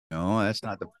that's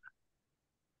not the.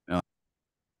 No.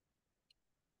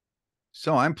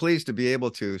 So I'm pleased to be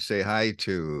able to say hi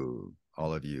to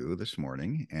all of you this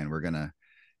morning, and we're gonna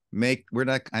I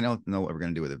don't know what we're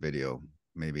gonna do with a video.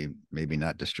 Maybe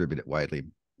not distribute it widely.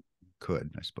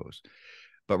 Could, I suppose.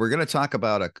 But we're gonna talk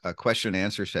about a question and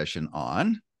answer session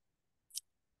on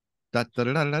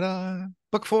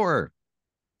book 4.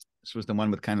 This was the one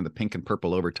with kind of the pink and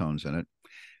purple overtones in it.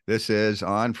 This is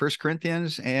on 1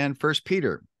 Corinthians and 1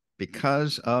 Peter,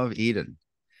 because of Eden.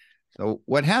 So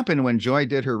what happened when Joy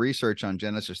did her research on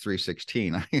Genesis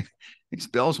 3:16, these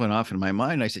bells went off in my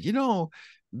mind. I said,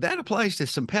 that applies to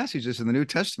some passages in the New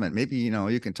Testament. Maybe,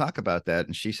 you can talk about that.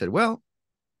 And she said, well,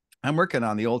 I'm working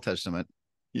on the Old Testament.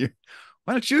 Why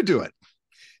don't you do it?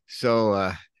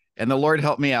 So, and the Lord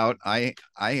helped me out. I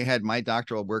had my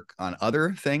doctoral work on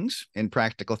other things in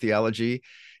practical theology,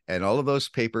 and all of those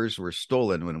papers were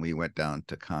stolen when we went down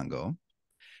to Congo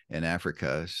in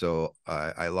Africa. So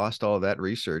I lost all of that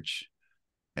research,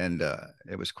 and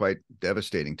it was quite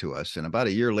devastating to us. And about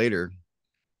a year later,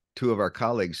 2 of our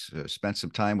colleagues spent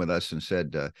some time with us and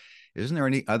said, isn't there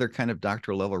any other kind of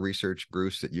doctoral level research,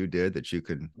 Bruce, that you did that you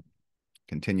could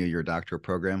continue your doctoral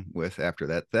program with after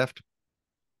that theft?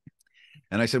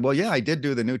 And I said, well, yeah, I did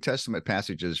do the New Testament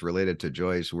passages related to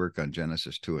Joy's work on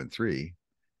Genesis 2 and 3.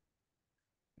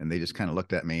 And they just kind of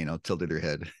looked at me, tilted their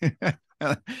head.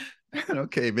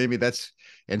 Okay, maybe that's,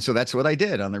 and so that's what I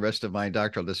did on the rest of my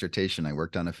doctoral dissertation. I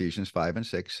worked on Ephesians 5 and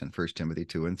 6 and 1 Timothy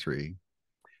 2 and 3.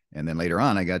 And then later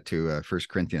on, I got to 1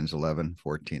 Corinthians 11,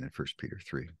 14, and 1 Peter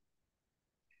 3.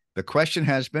 The question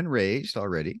has been raised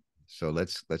already. So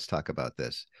let's talk about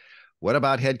this. What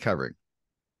about head covering?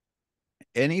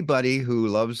 Anybody who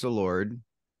loves the Lord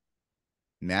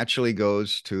naturally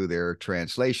goes to their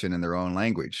translation in their own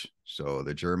language. So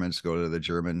the Germans go to the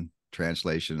German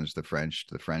translations, the French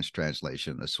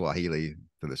translation, the Swahili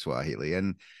to the Swahili.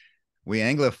 And we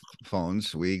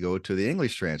Anglophones, we go to the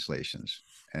English translations.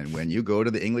 And when you go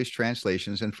to the English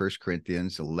translations in 1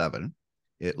 Corinthians 11,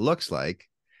 it looks like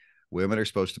women are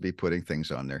supposed to be putting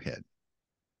things on their head.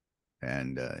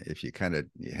 And if you kind of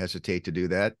hesitate to do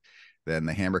that, then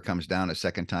the hammer comes down a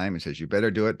second time and says, you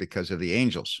better do it because of the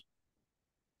angels.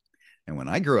 And when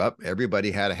I grew up,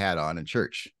 everybody had a hat on in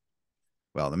church.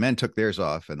 Well, the men took theirs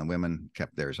off and the women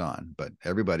kept theirs on, but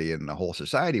everybody in the whole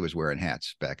society was wearing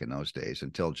hats back in those days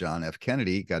until John F.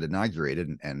 Kennedy got inaugurated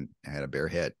and had a bare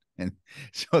head. And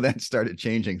so that started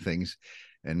changing things,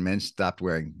 and men stopped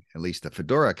wearing at least the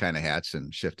fedora kind of hats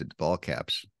and shifted to ball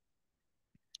caps.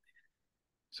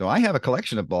 So I have a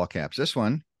collection of ball caps. This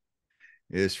one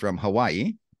is from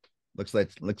Hawaii. Looks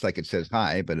like it says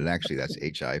hi, but that's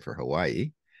HI for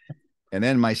Hawaii. And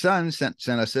then my son sent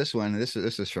us this one. This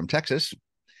is from Texas.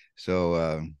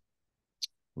 So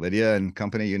Lydia and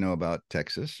company, about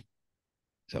Texas.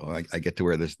 So I get to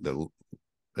wear this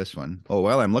one. Oh,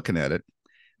 well, I'm looking at it.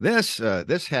 This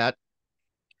hat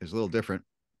is a little different.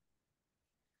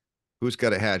 Who's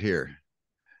got a hat here?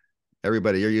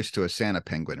 Everybody, you're used to a Santa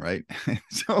penguin, right?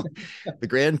 So the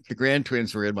grand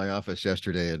twins were in my office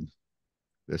yesterday, and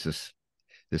this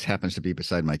happens to be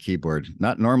beside my keyboard.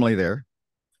 Not normally there.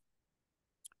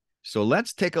 So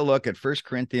let's take a look at 1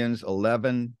 Corinthians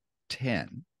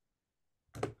 11:10.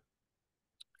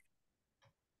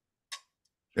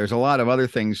 There's a lot of other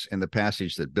things in the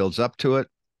passage that builds up to it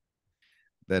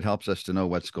that helps us to know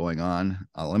what's going on.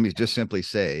 Let me just simply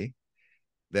say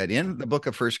that in the book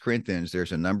of 1 Corinthians,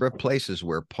 there's a number of places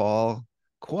where Paul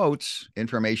quotes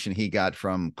information he got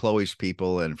from Chloe's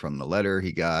people and from the letter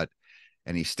he got,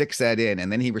 and he sticks that in,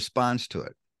 and then he responds to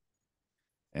it.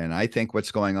 And I think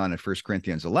what's going on in 1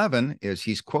 Corinthians 11 is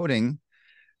he's quoting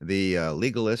the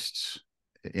legalists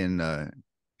in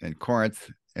Corinth.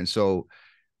 And so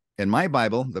in my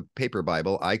Bible, the paper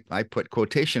Bible, I put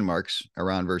quotation marks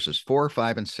around verses 4,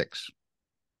 5, and 6.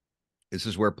 This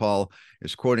is where Paul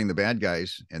is quoting the bad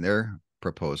guys in their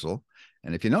proposal.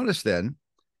 And if you notice then,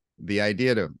 the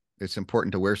idea it's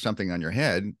important to wear something on your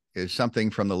head is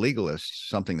something from the legalists,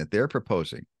 something that they're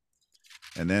proposing.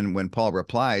 And then when Paul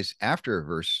replies after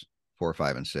verse 4,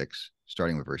 5, and 6,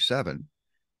 starting with verse 7,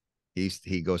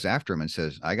 he goes after him and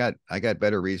says, I got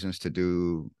better reasons to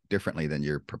do differently than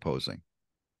you're proposing.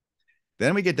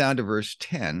 Then we get down to verse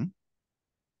 10,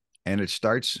 and it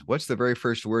starts, what's the very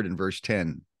first word in verse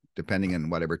 10, depending on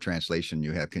whatever translation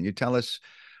you have? Can you tell us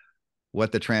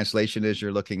what the translation is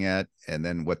you're looking at, and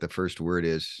then what the first word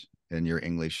is in your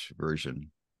English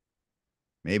version?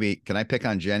 Maybe, can I pick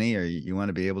on Jenny, or you want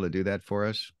to be able to do that for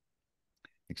us?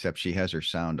 Except she has her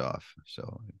sound off,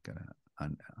 so I'm gonna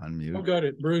unmute. I've got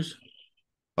it, Bruce.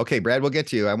 Okay, Brad, we'll get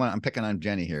to you. I'm picking on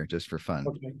Jenny here just for fun.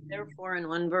 Okay. Therefore, in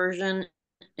one version,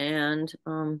 and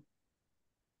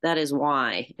that is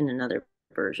why in another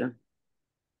version.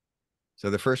 So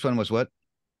the first one was what?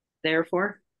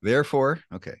 Therefore. Therefore.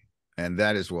 Okay. And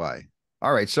that is why.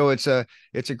 All right. So it's a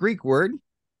Greek word.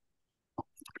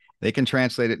 They can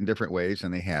translate it in different ways,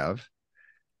 and they have.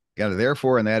 Got a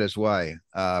therefore, and that is why.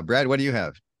 Brad, what do you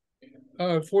have?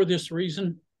 For this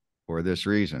reason. For this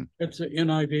reason. It's an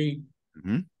NIV.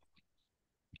 Mm-hmm.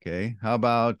 Okay. How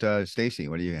about Stacy?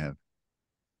 What do you have?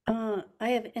 I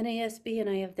have NASB and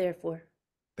I have therefore.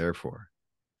 Therefore.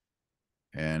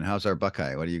 And how's our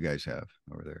Buckeye? What do you guys have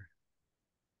over there?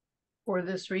 For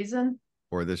this reason.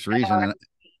 For this reason.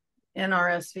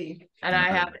 NRSV. And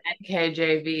I have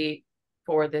NKJV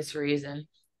for this reason.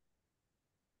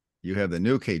 You have the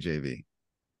new KJV.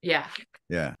 Yeah.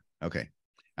 Yeah. Okay.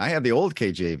 I have the old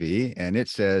KJV, and it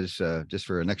says, just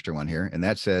for an extra one here, and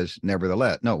that says,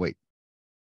 nevertheless. No, wait.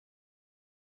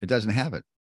 It doesn't have it.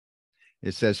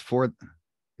 It says,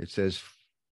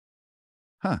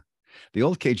 the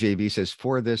old KJV says,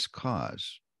 for this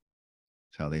cause.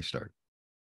 That's how they start.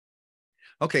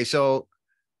 Okay, so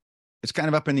it's kind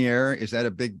of up in the air. Is that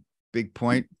a big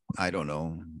point? I don't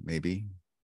know, maybe.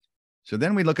 So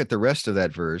then we look at the rest of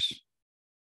that verse.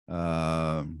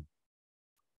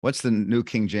 What's the New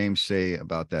King James say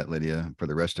about that, Lydia, for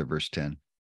the rest of verse 10?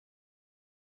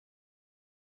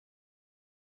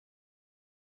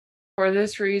 For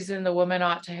this reason, the woman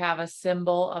ought to have a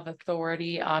symbol of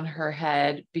authority on her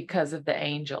head because of the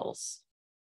angels.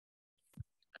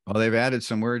 Well, they've added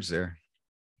some words there.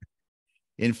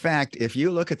 In fact, if you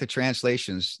look at the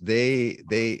translations,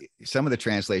 some of the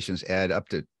translations add up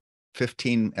to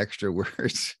 15 extra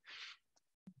words.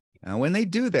 Now, when they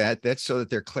do that, that's so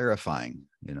that they're clarifying,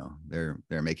 they're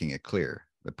making it clear.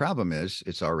 The problem is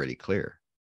it's already clear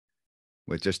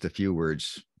with just a few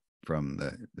words from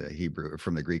the Hebrew,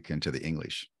 from the Greek into the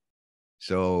English.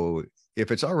 So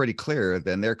if it's already clear,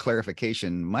 then their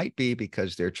clarification might be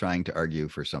because they're trying to argue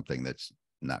for something that's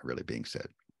not really being said.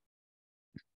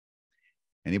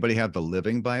 Anybody have the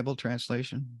Living Bible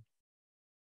translation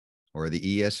or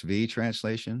the ESV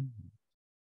translation?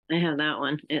 I have that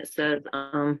one. It says,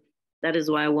 that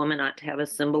is why a woman ought to have a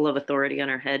symbol of authority on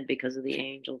her head because of the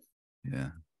angels. Yeah.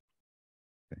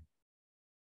 Okay.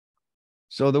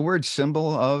 So the word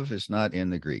symbol of is not in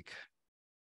the Greek.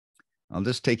 I'll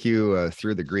just take you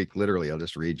through the Greek literally. I'll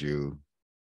just read you.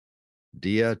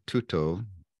 Dia tuto.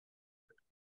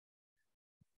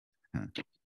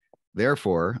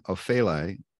 Therefore,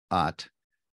 Ophelai at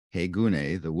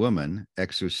hegune, the woman,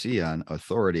 exousian,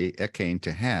 authority, ekain,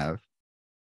 to have.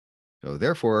 So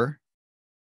therefore,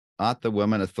 ought the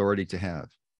woman authority to have.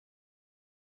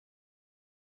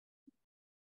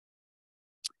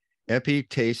 Epi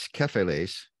tes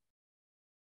kepheles,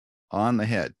 on the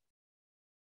head,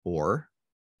 or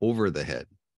over the head,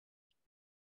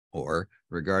 or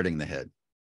regarding the head.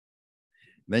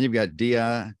 Then you've got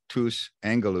dia tus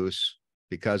angelus,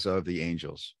 because of the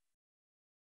angels.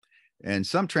 And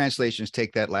some translations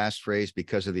take that last phrase,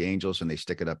 because of the angels, and they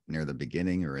stick it up near the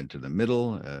beginning or into the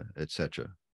middle, etc.,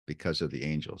 because of the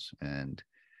angels. And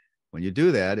when you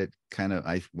do that, it kind of,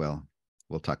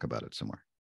 we'll talk about it some more.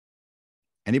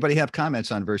 Anybody have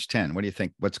comments on verse 10? What do you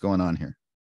think? What's going on here?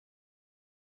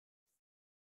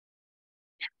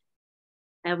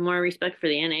 I have more respect for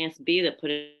the NASB that put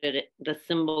it, the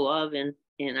symbol of in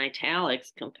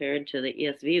italics compared to the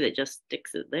ESV that just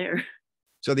sticks it there.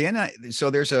 So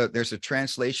there's a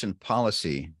translation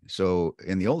policy. So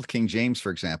in the old King James,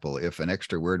 for example, if an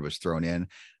extra word was thrown in,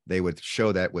 they would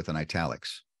show that with an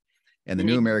italics. And the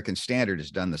New American Standard has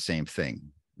done the same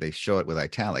thing. They show it with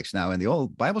italics. Now, in the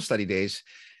old Bible study days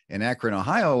in Akron,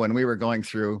 Ohio, when we were going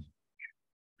through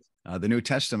the New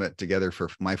Testament together for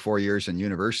my 4 years in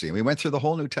university, and we went through the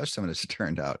whole New Testament, as it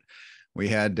turned out. We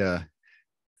had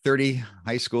 30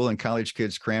 high school and college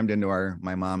kids crammed into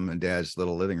my mom and dad's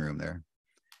little living room there.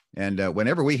 And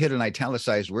whenever we hit an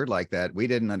italicized word like that, we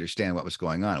didn't understand what was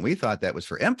going on. We thought that was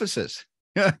for emphasis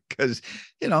because,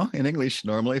 in English,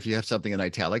 normally, if you have something in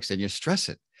italics, then you stress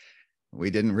it. We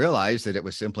didn't realize that it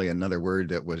was simply another word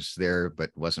that was there, but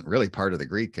wasn't really part of the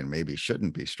Greek and maybe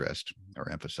shouldn't be stressed or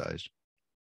emphasized.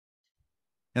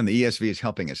 And the ESV is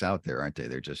helping us out there, aren't they?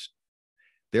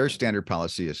 Their standard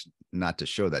policy is not to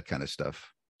show that kind of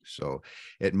stuff. So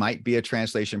it might be a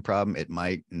translation problem. It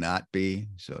might not be.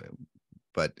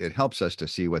 But it helps us to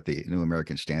see what the New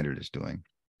American Standard is doing.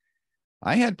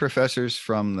 I had professors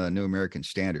from the New American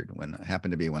Standard when it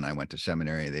happened to be when I went to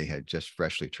seminary. They had just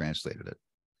freshly translated it.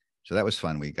 So that was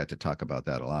fun. We got to talk about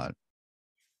that a lot.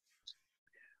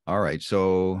 All right.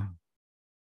 So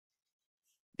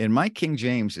in my King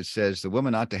James, it says the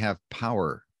woman ought to have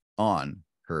power on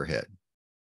her head.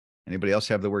 Anybody else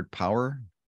have the word power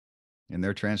in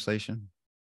their translation?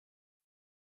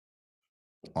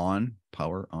 On,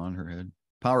 power on her head.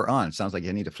 Power on. Sounds like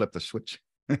you need to flip the switch.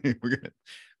 We're good.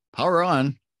 Power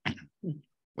on.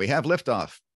 We have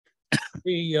liftoff.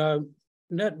 The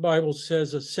Net Bible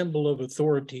says a symbol of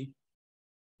authority.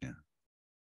 Yeah.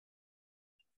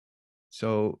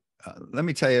 So let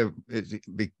me tell you,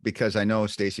 because I know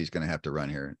Stacy's going to have to run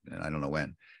here, and I don't know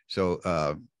when. So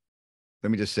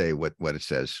let me just say what it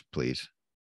says, please.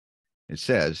 It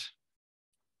says,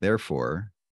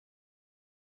 therefore,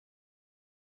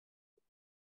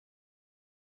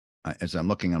 as I'm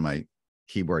looking on my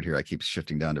keyboard here, I keep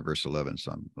shifting down to verse 11,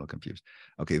 so I'm a little confused.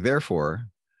 Okay, therefore,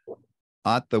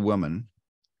 ought the woman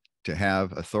to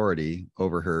have authority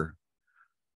over her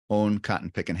own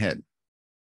cotton picking head.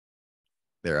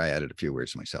 There, I added a few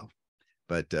words myself.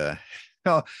 But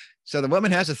so the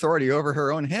woman has authority over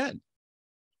her own head.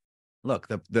 Look,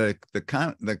 the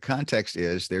context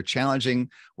is they're challenging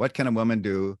what can a woman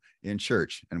do in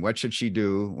church, and what should she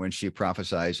do when she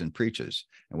prophesies and preaches,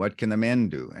 and what can the men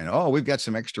do? And we've got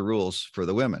some extra rules for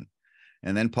the women.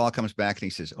 And then Paul comes back and he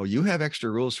says, oh, you have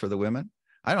extra rules for the women?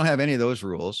 I don't have any of those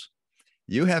rules.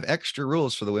 You have extra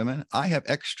rules for the women. I have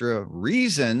extra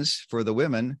reasons for the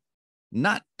women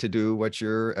not to do what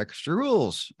your extra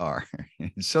rules are.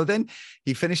 So then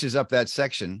he finishes up that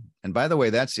section. And by the way,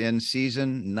 that's in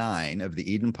season 9 of the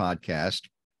Eden podcast,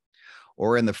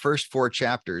 or in the first 4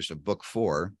 chapters of book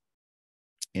 4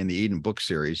 in the Eden book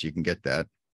series. You can get that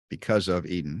because of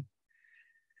Eden.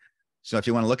 So if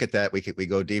you want to look at that, we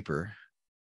go deeper.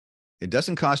 It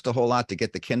doesn't cost a whole lot to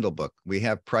get the Kindle book. We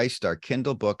have priced our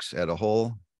Kindle books at a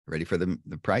whole, ready for the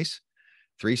price?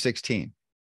 $3.16.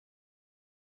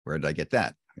 Where did I get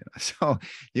that? So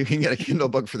you can get a Kindle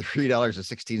book for the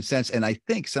 $3.16. And I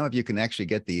think some of you can actually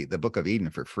get the Book of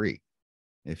Eden for free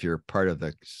if you're part of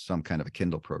some kind of a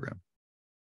Kindle program.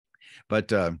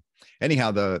 But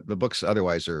anyhow, the books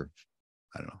otherwise are,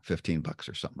 I don't know, $15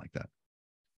 or something like that.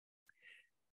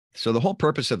 So the whole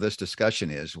purpose of this discussion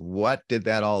is, what did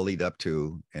that all lead up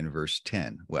to in verse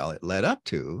 10? Well, it led up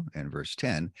to, in verse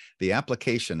 10, the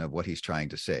application of what he's trying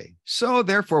to say. So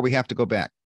therefore, we have to go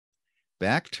back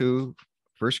to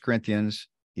 1 Corinthians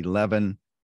 11:2.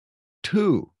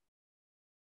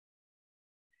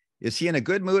 Is he in a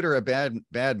good mood or a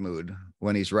bad mood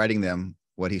when he's writing them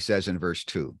what he says in verse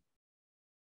 2?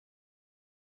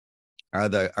 Are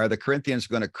the Corinthians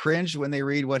going to cringe when they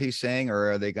read what he's saying,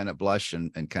 or are they going to blush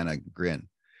and kind of grin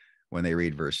when they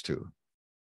read verse 2?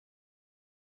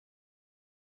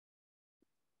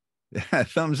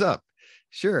 Thumbs up.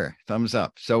 Sure, thumbs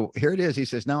up. So here it is. He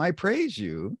says, now I praise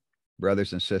you,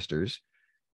 brothers and sisters,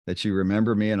 that you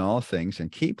remember me in all things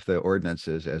and keep the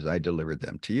ordinances as I delivered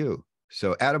them to you.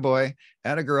 So attaboy,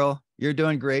 attagirl, you're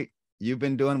doing great. You've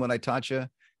been doing what I taught you.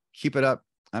 Keep it up.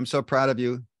 I'm so proud of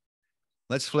you.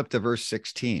 Let's flip to verse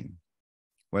 16.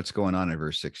 What's going on in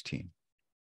verse 16?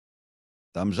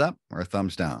 Thumbs up or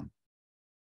thumbs down?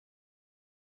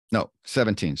 No,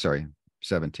 17, sorry.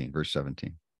 17, verse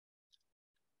 17.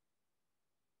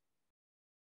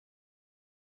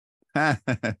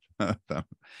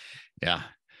 Yeah,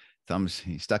 thumbs.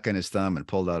 He stuck in his thumb and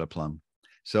pulled out a plum.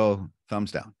 So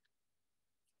thumbs down.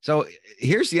 So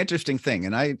here's the interesting thing,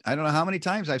 and I don't know how many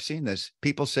times I've seen this.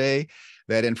 People say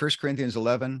that in 1 Corinthians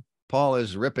 11, Paul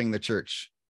is ripping the church.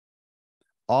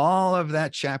 All of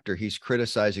that chapter, he's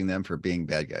criticizing them for being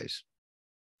bad guys.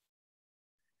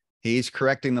 He's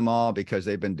correcting them all because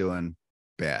they've been doing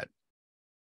bad.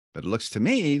 But it looks to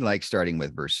me like starting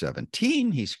with verse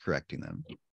 17, he's correcting them.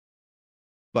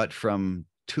 But from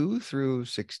 2 through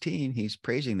 16, he's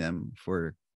praising them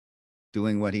for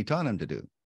doing what he taught them to do.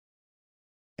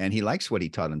 And he likes what he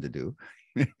taught them to do.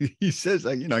 He says,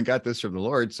 I got this from the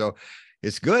Lord, so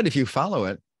it's good if you follow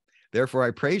it. Therefore,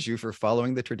 I praise you for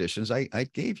following the traditions I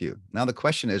gave you. Now, the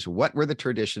question is, what were the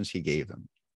traditions he gave them?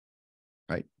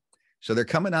 Right? So they're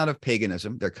coming out of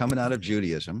paganism. They're coming out of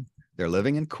Judaism. They're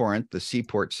living in Corinth, the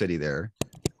seaport city there.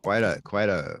 Quite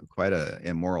a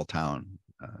immoral town.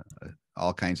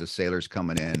 All kinds of sailors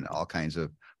coming in, all kinds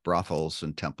of brothels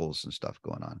and temples and stuff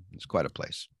going on. It's quite a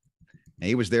place. And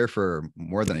he was there for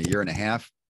more than a year and a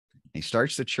half. He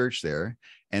starts the church there,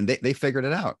 and they figured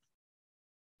it out.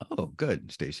 Oh,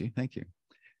 good, Stacy. Thank you.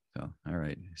 So, all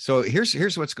right. So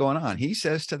here's what's going on. He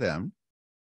says to them,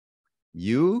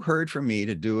 you heard from me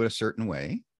to do it a certain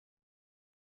way.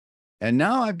 And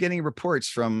now I'm getting reports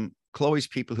from Chloe's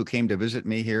people who came to visit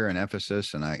me here in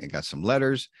Ephesus, and I got some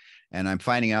letters, and I'm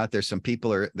finding out there's some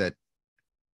people that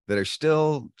are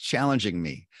still challenging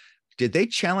me. Did they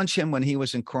challenge him when he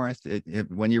was in Corinth?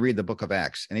 When you read the book of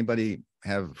Acts, anybody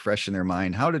have fresh in their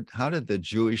mind, how did the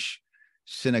Jewish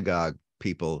synagogue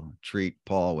people treat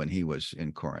Paul when he was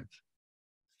in Corinth?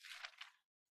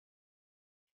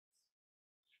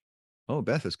 Oh,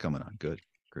 Beth is coming on. Good.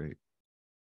 Great.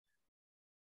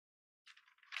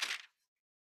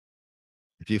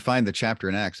 If you find the chapter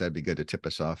in Acts, that'd be good to tip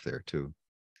us off there too.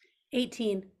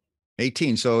 18.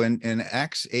 18. So in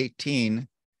Acts 18,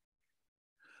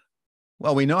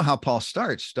 well, we know how Paul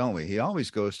starts, don't we? He always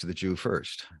goes to the Jew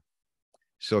first.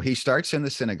 So he starts in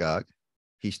the synagogue.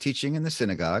 He's teaching in the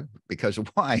synagogue because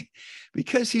why?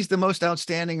 Because he's the most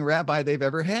outstanding rabbi they've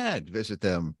ever had visit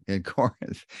them in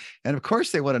Corinth. And of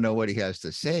course, they want to know what he has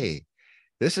to say.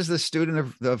 This is the student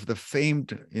of the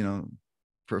famed,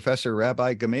 Professor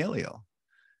Rabbi Gamaliel.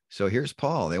 So here's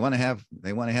Paul. They want to have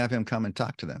him come and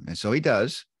talk to them. And so he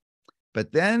does.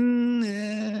 But then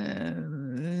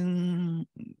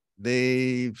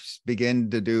they begin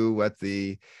to do what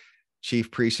the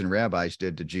chief priests and rabbis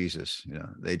did to Jesus.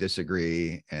 They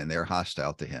disagree and they're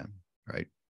hostile to him, right?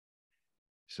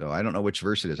 So I don't know which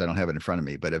verse it is. I don't have it in front of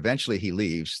me, but eventually he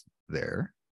leaves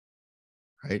there,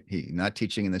 right? He's not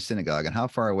teaching in the synagogue. And how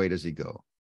far away does he go?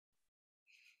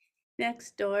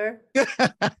 Next door.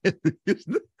 It's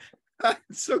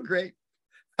so great.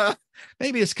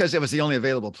 Maybe it's because it was the only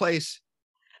available place,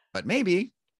 but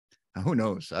maybe, who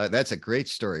knows? That's a great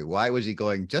story. Why was he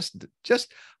going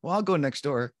well, I'll go next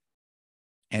door.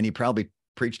 And he probably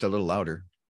preached a little louder.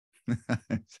 They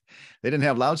didn't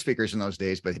have loudspeakers in those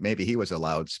days, but maybe he was a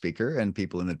loudspeaker and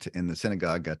people in the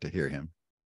synagogue got to hear him.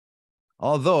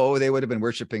 Although they would have been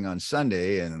worshiping on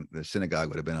Sunday and the synagogue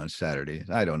would have been on Saturday.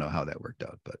 I don't know how that worked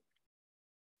out, but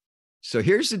so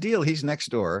here's the deal. He's next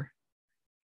door.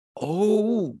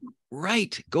 Oh,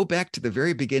 right. Go back to the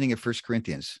very beginning of 1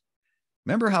 Corinthians.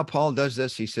 Remember how Paul does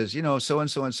this? He says,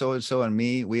 so-and-so and so-and-so and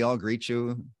me, we all greet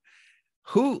you.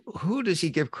 Who does he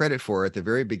give credit for at the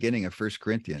very beginning of 1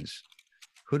 Corinthians?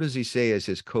 Who does he say is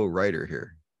his co-writer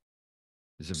here?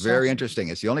 It's very interesting.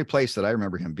 It's the only place that I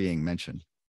remember him being mentioned.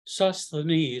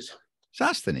 Sosthenes.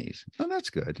 Sosthenes. Oh, that's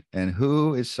good. And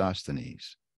who is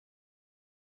Sosthenes?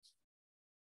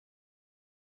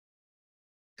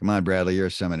 Come on, Bradley, you're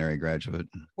a seminary graduate.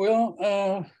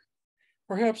 Well,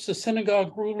 perhaps the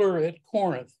synagogue ruler at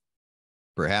Corinth.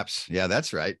 Perhaps. Yeah,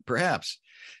 that's right. Perhaps.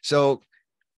 So,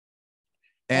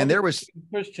 and there was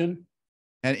Christian.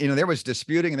 And there was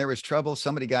disputing and there was trouble.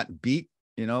 Somebody got beat,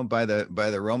 by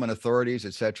the Roman authorities,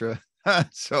 etc.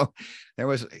 So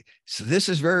this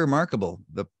is very remarkable.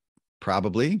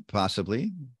 Possibly.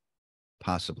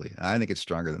 I think it's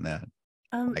stronger than that.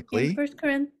 Likely.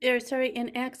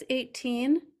 In Acts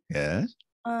 18. Yes.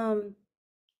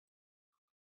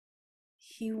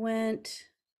 He went.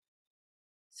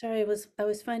 Sorry, I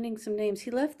was finding some names.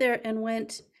 He left there and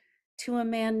went to a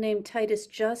man named Titus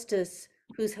Justus,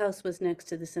 whose house was next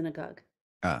to the synagogue.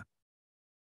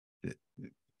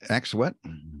 Acts what?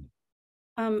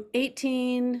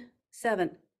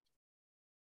 18:7.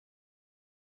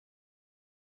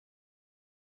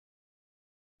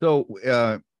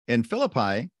 So in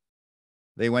Philippi,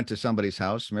 they went to somebody's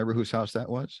house. Remember whose house that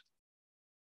was?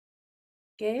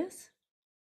 Gaius?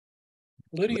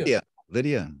 Lydia.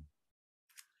 Lydia.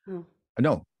 Oh.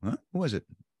 No. Huh? Who was it?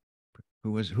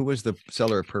 Who was the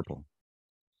seller of purple?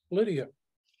 Lydia.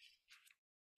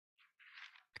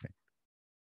 Okay.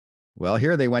 Well,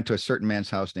 here they went to a certain man's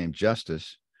house named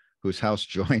Justus, whose house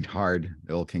joined hard,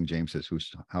 the old King James says,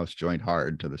 whose house joined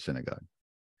hard to the synagogue.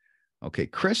 Okay,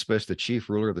 Crispus, the chief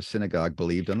ruler of the synagogue,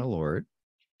 believed in the Lord.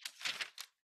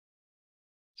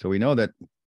 So we know that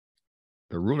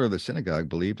the ruler of the synagogue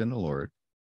believed in the Lord.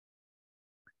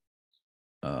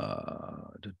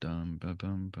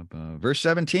 Verse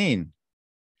 17.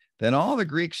 Then all the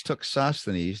Greeks took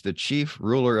Sosthenes, the chief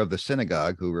ruler of the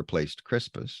synagogue, who replaced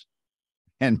Crispus,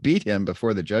 and beat him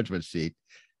before the judgment seat.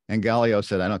 And Gallio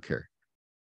said, I don't care.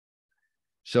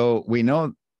 So we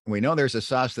know there's a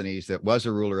Sosthenes that was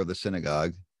a ruler of the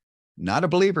synagogue, not a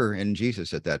believer in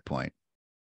Jesus at that point.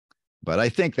 But I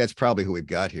think that's probably who we've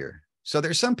got here. So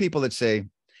there's some people that say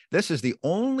this is the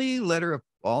only letter of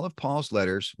all of Paul's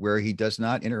letters where he does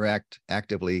not interact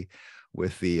actively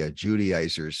with the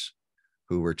Judaizers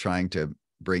who were trying to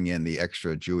bring in the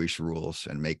extra Jewish rules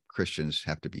and make Christians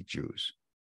have to be Jews.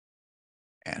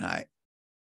 And I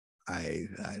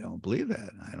don't believe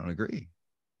that. I don't agree.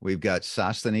 We've got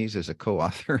Sosthenes as a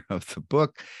co-author of the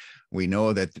book. We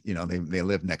know that, they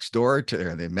lived next door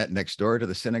they met next door to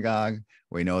the synagogue.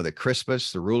 We know that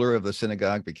Crispus, the ruler of the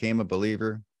synagogue, became a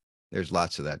believer. There's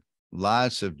lots of that,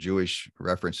 lots of Jewish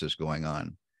references going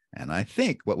on. And I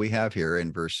think what we have here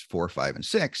in verse 4, 5, and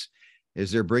 6 is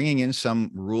they're bringing in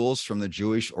some rules from the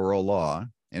Jewish oral law.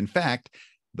 In fact,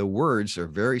 the words are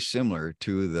very similar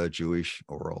to the Jewish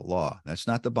oral law. That's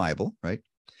not the Bible, right?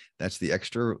 That's the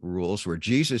extra rules where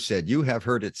Jesus said, you have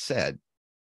heard it said,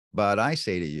 but I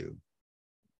say to you.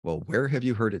 Well, where have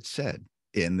you heard it said?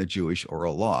 In the Jewish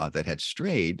oral law that had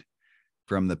strayed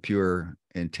from the pure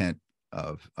intent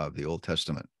of the Old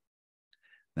Testament.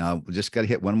 Now, we just got to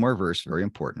hit one more verse, very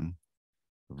important.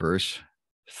 Verse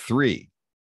 3.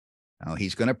 Now,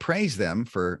 he's going to praise them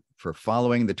for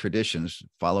following the traditions,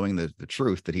 following the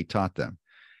truth that he taught them.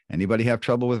 Anybody have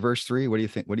trouble with verse 3? What do you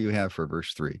think? What do you have for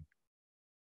verse 3?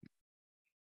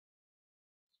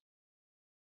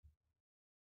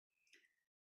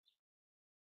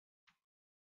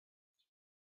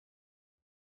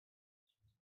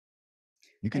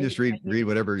 You can just read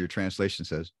whatever your translation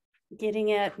says.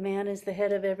 Getting at man is the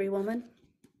head of every woman.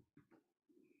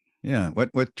 Yeah.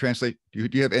 What translate? Do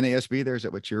you have NASB there? Is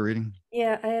that what you're reading?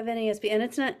 Yeah, I have NASB, and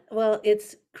it's not, well,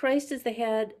 it's Christ is the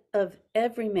head of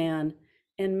every man,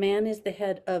 and man is the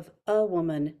head of a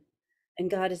woman,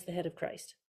 and God is the head of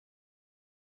Christ.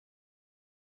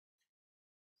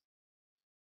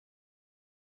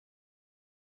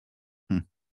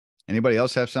 Anybody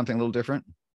else have something a little different?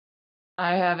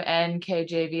 I have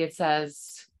NKJV. It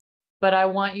says, but I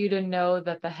want you to know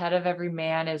that the head of every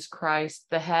man is Christ,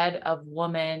 the head of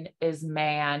woman is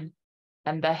man,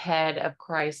 and the head of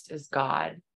Christ is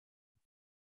God.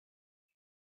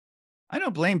 I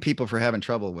don't blame people for having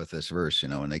trouble with this verse,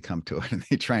 when they come to it and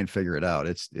they try and figure it out.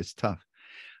 It's tough.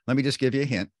 Let me just give you a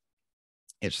hint.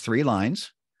 It's 3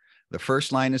 lines. The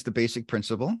first line is the basic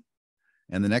principle,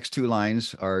 and the next 2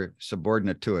 lines are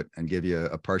subordinate to it and give you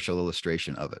a partial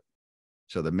illustration of it.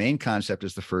 So the main concept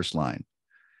is the first line.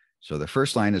 So the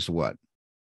first line is what?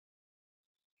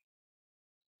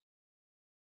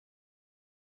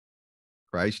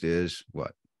 Christ is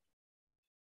what?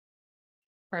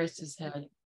 Christ is head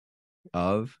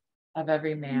Of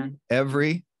every man.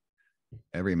 Every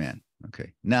man.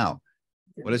 Okay. Now,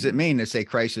 what does it mean to say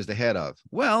Christ is the head of?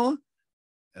 Well,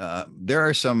 there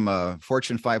are some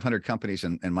Fortune 500 companies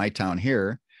in my town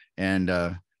here, and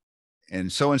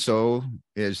so-and-so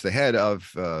is the head of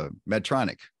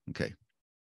Medtronic. Okay.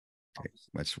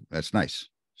 That's nice.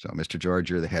 So, Mr. George,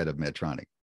 you're the head of Medtronic.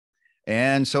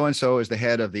 And so is the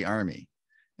head of the Army.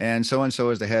 And so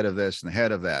is the head of this and the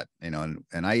head of that. And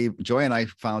Joy and I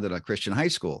founded a Christian high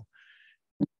school.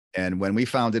 And when we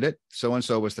founded it,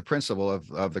 so-and-so was the principal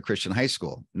of the Christian high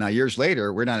school. Now, years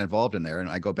later, we're not involved in there. And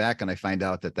I go back and I find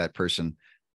out that person,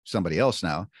 somebody else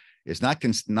now, is not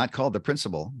called the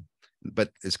principal,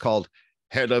 but it's called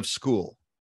head of school.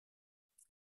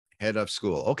 Head of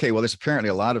school. Okay, well, there's apparently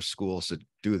a lot of schools that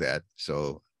do that.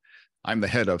 So I'm the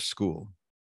head of school.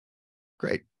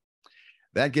 Great.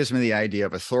 That gives me the idea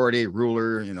of authority,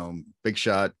 ruler, big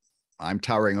shot. I'm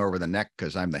towering over the neck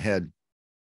because I'm the head.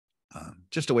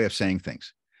 Just a way of saying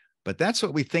things. But that's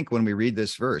what we think when we read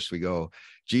this verse. We go,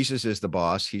 Jesus is the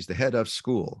boss. He's the head of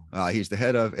school. He's the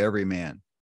head of every man.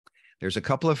 There's a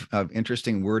couple of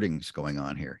interesting wordings going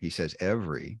on here. He says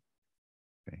every.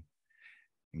 Okay.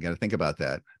 You got to think about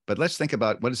that. But let's think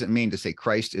about, what does it mean to say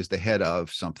Christ is the head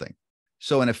of something?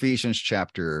 So in Ephesians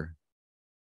chapter,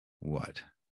 what?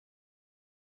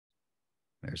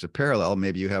 There's a parallel.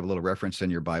 Maybe you have a little reference in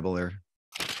your Bible there.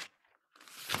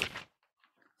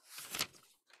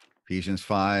 Ephesians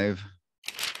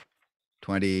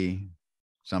 5:20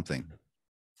 something.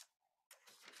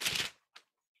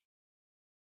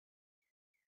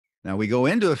 Now we go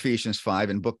into Ephesians 5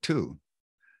 in book 2.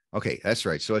 Okay, that's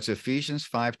right. So it's Ephesians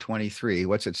 5:23.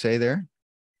 What's it say there?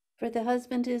 For the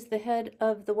husband is the head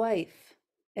of the wife,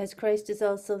 as Christ is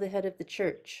also the head of the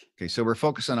church. Okay, so we're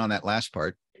focusing on that last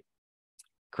part.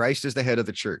 Christ is the head of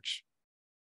the church.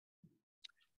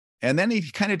 And then he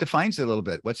kind of defines it a little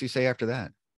bit. What's he say after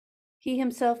that? He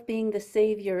himself being the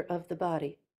savior of the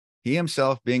body. He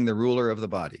himself being the ruler of the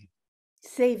body.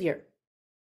 Savior.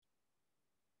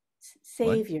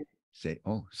 Savior.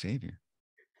 Savior.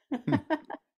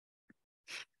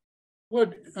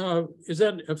 What is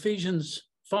that? Ephesians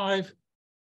 5?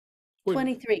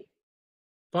 23.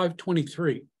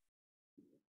 5:23.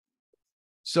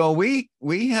 So we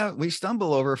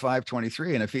stumble over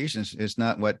 5:23, and Ephesians is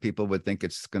not what people would think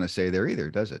it's going to say there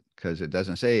either, does it? Because it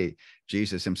doesn't say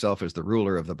Jesus himself is the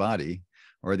ruler of the body,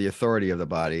 or the authority of the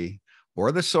body,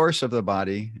 or the source of the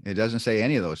body. It doesn't say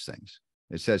any of those things.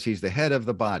 It says he's the head of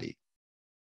the body.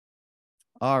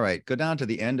 All right, go down to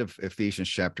the end of Ephesians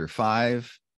chapter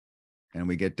 5, and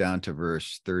we get down to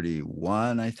verse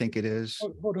 31, I think it is.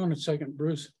 Hold on a second,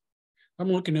 Bruce.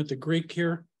 I'm looking at the Greek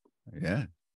here. Yeah.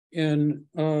 And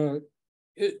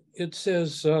it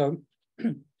says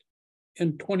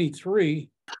in 23,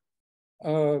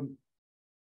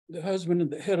 the husband and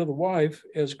the head of the wife,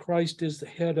 as Christ is the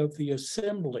head of the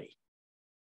assembly.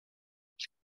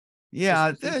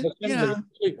 Yeah,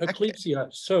 Ecclesia.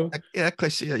 So yeah,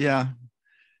 ecclesia,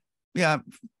 yeah.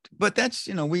 But that's,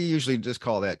 we usually just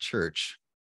call that church.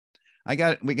 We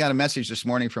got a message this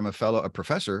morning from a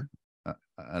professor,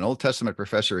 an Old Testament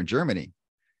professor in Germany.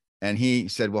 And he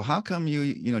said, well, how come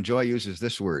Joy uses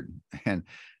this word? And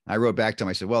I wrote back to him,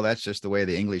 I said, well, that's just the way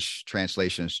the English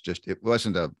translations it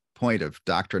wasn't a point of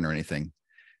doctrine or anything.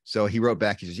 So he wrote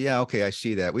back, he says, yeah, okay, I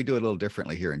see that. We do it a little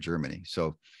differently here in Germany.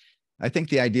 So I think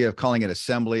the idea of calling it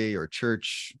assembly or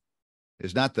church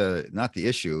is not the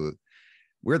issue.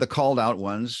 We're the called out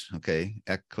ones, okay,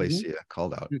 ecclesia,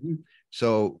 called out.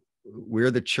 So we're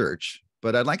the church,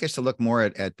 but I'd like us to look more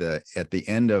at the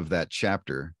end of that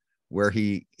chapter where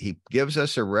he gives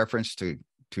us a reference to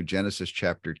Genesis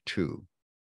chapter 2.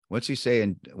 What's he say,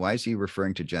 and why is he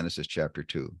referring to Genesis chapter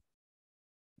 2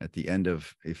 at the end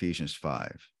of Ephesians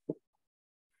 5?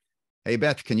 Hey,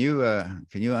 Beth, can you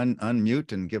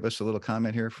unmute and give us a little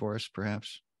comment here for us,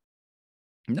 perhaps?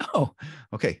 No.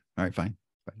 Okay. All right, fine.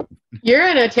 You're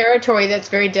in a territory that's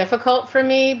very difficult for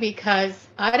me because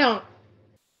I don't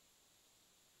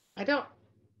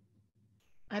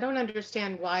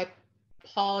understand why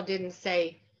Paul didn't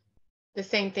say the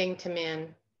same thing to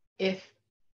men. If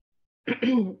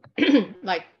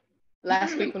like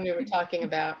last week when we were talking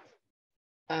about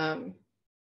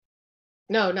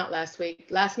no, not last week.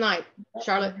 Last night,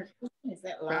 Charlotte. Is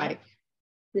that right?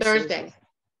 Thursday.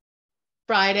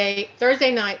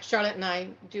 Thursday night, Charlotte and I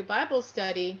do Bible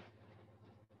study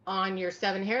on your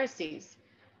 7 heresies.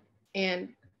 And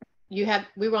we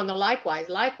were on the likewise.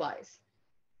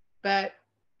 But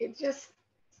there's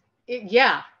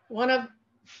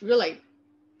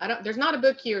not a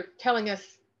book you're telling us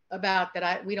about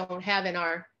that we don't have in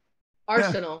our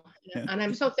arsenal. Yeah. And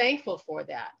I'm so thankful for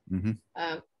that.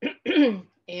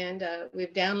 And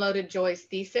we've downloaded Joy's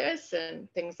thesis and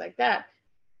things like that.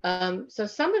 So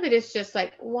some of it is just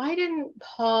like, why didn't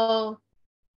Paul?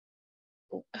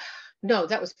 No,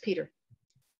 that was Peter.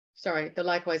 Sorry, the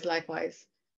likewise.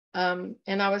 And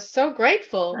I was so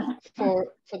grateful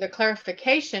for the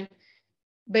clarification,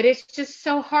 but it's just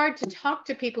so hard to talk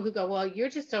to people who go, well, you're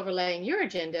just overlaying your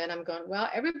agenda. And I'm going, well,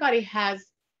 everybody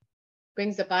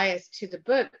brings a bias to the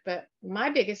book, but my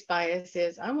biggest bias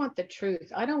is I want the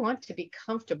truth. I don't want to be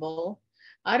comfortable.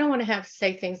 I don't want to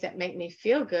say things that make me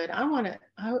feel good. I want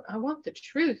the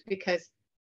truth, because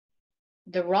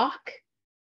the rock,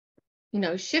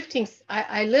 shifting.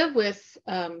 I live with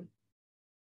a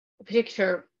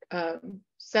particular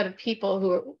set of people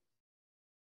who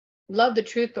love the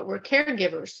truth, but we're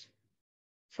caregivers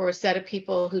for a set of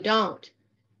people who don't.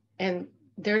 And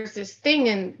there's this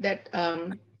thing that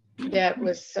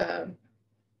was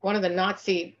one of the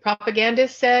Nazi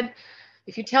propagandists said,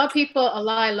 if you tell people a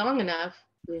lie long enough,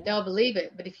 they'll believe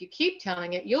it. But if you keep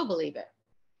telling it, you'll believe it.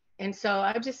 And so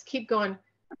I just keep going,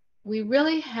 we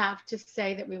really have to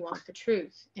say that we want the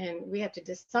truth, and we have to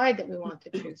decide that we want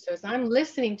the truth. So as I'm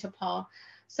listening to Paul,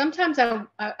 sometimes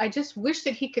I just wish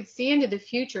that he could see into the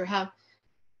future how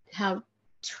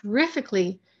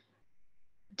terrifically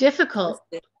difficult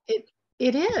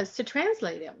it is to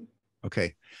translate him.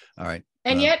 Okay. All right.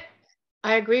 And yet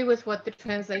I agree with what the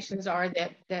translations are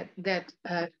that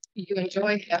you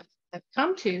enjoy have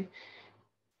come to,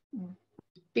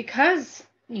 because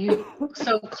you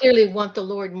so clearly want the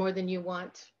Lord more than you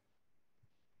want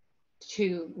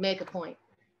to make a point.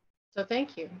 So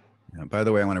thank you. Yeah, by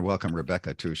the way, I want to welcome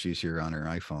Rebecca too. She's here on her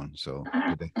iPhone. So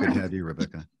good to have you,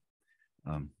 Rebecca.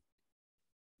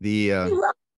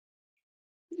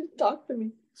 Talk to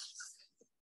me.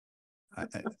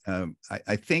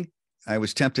 I think I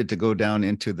was tempted to go down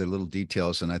into the little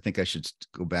details, and I think I should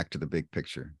go back to the big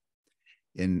picture.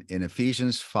 In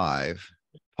Ephesians 5,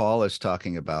 Paul is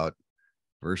talking about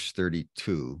verse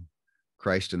 32,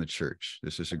 Christ in the church.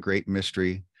 This is a great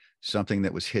mystery, something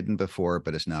that was hidden before,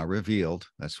 but is now revealed.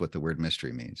 That's what the word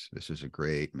mystery means. This is a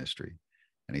great mystery.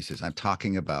 And he says, I'm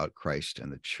talking about Christ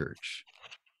and the church.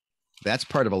 That's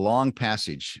part of a long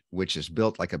passage, which is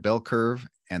built like a bell curve.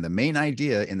 And the main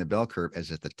idea in the bell curve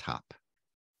is at the top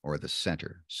or the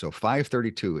center. So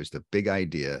 532 is the big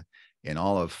idea in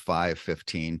all of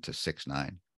 5:15 to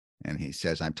 6:9. And he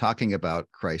says, I'm talking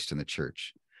about Christ and the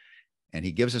church. And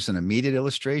he gives us an immediate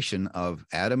illustration of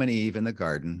Adam and Eve in the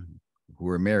garden, who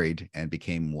were married and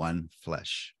became one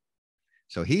flesh.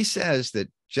 So he says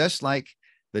that just like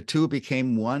the two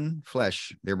became one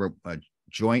flesh, they were a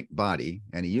joint body.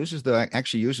 And he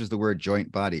actually uses the word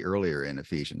joint body earlier in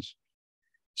Ephesians.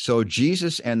 So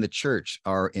Jesus and the church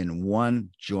are in one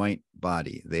joint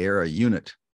body. They are a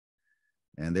unit.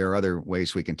 And there are other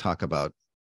ways we can talk about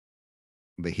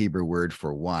the Hebrew word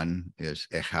for one is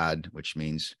echad, which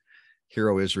means, hear,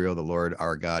 O Israel, the Lord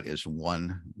our God is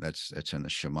one. That's in the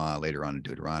Shema later on in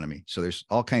Deuteronomy. So there's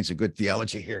all kinds of good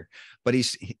theology here. But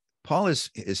Paul is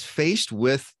faced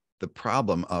with the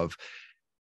problem of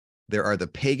there are the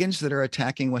pagans that are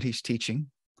attacking what he's teaching,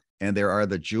 and there are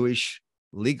the Jewish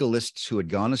legalists who had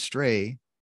gone astray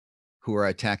who are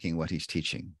attacking what he's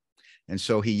teaching. And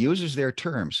so he uses their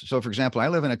terms. So, for example, I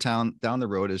live in a town down the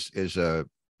road is the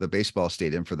baseball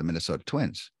stadium for the Minnesota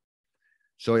Twins.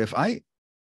 So if I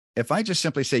just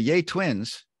simply say, yay,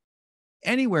 Twins,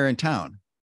 anywhere in town,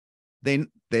 I'm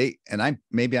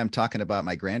talking about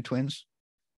my grand twins.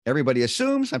 Everybody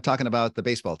assumes I'm talking about the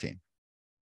baseball team.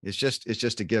 It's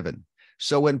just a given.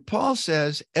 So when Paul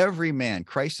says every man,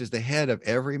 Christ is the head of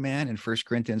every man in 1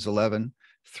 Corinthians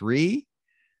 11:3,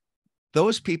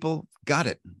 those people got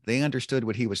it. They understood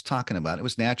what he was talking about. It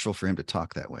was natural for him to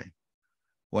talk that way.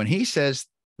 When he says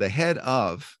the head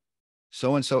of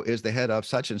so-and-so is the head of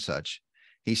such and such,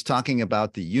 he's talking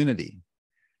about the unity.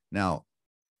 Now,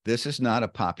 this is not a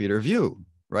popular view.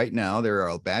 Right now, there are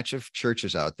a batch of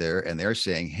churches out there, and they're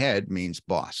saying head means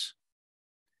boss.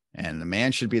 And the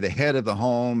man should be the head of the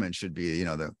home and should be,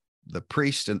 the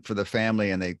priest for the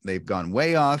family. And they've gone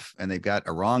way off, and they've got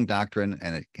a wrong doctrine,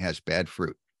 and it has bad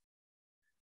fruit.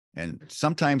 And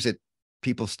sometimes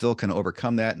people still can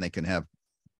overcome that, and they can have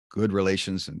good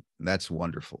relations, and that's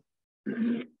wonderful.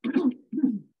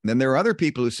 Then there are other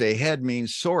people who say head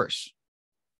means source,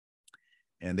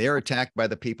 and they are attacked by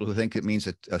the people who think it means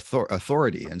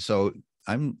authority. And so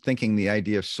I'm thinking the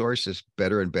idea of source is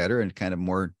better and better and kind of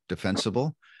more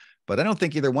defensible, but I don't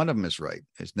think either one of them is right.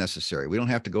 It's necessary. We don't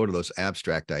have to go to those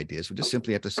abstract ideas. We just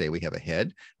simply have to say we have a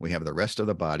head, we have the rest of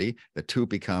the body, the two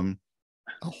become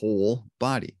a whole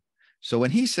body. So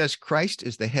when he says Christ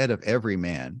is the head of every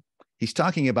man, he's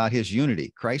talking about his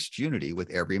unity, Christ's unity with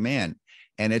every man.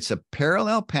 And it's a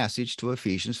parallel passage to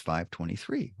Ephesians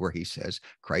 5:23, where he says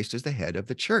Christ is the head of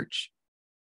the church.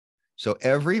 So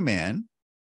every man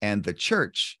and the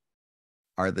church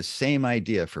are the same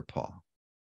idea for Paul.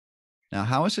 Now,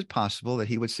 how is it possible that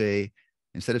he would say,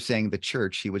 instead of saying the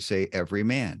church, he would say every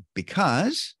man?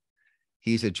 Because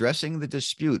he's addressing the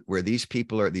dispute where these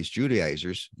people are, these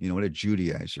Judaizers. You know what a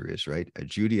Judaizer is, right? A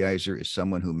Judaizer is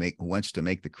someone who wants to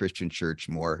make the Christian church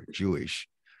more Jewish,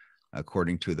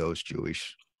 according to those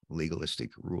Jewish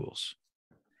legalistic rules.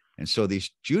 And so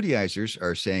these Judaizers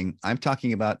are saying, I'm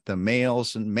talking about the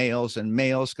males and males and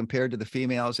males compared to the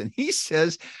females. And he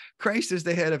says, Christ is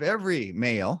the head of every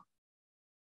male.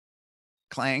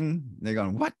 Clang. They're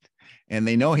going, what? And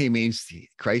they know he means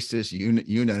Christ is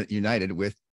united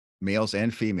with males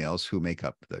and females who make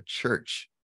up the church.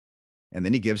 And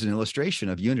then he gives an illustration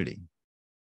of unity.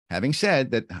 Having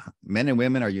said that men and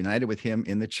women are united with him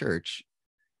in the church,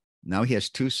 now he has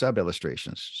two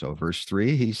sub-illustrations. So verse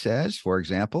 3, he says, for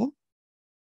example,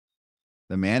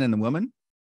 the man and the woman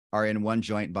are in one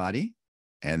joint body.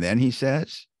 And then he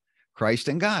says, Christ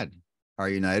and God are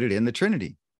united in the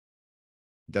Trinity.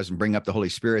 Doesn't bring up the Holy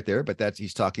Spirit there, but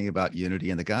he's talking about unity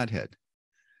in the Godhead.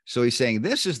 So he's saying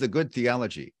this is the good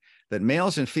theology, that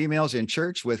males and females in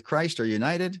church with Christ are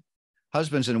united,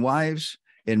 husbands and wives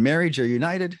in marriage are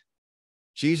united,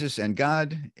 Jesus and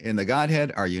God in the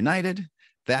Godhead are united.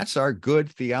 That's our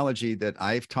good theology that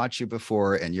I've taught you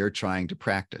before and you're trying to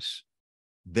practice.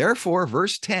 Therefore,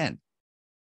 verse 10.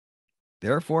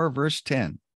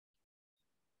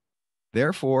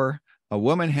 Therefore, a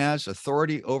woman has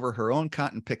authority over her own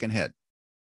cotton picking head.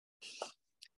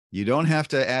 You don't have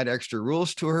to add extra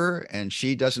rules to her, and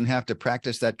she doesn't have to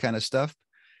practice that kind of stuff.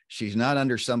 She's not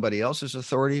under somebody else's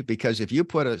authority, because if you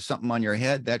put something on your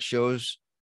head, that shows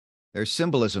there's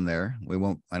symbolism there.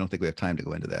 I don't think we have time to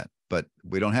go into that, but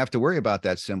we don't have to worry about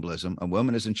that symbolism. A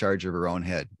woman is in charge of her own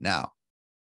head. Now,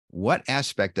 what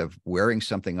aspect of wearing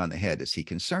something on the head is he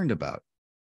concerned about?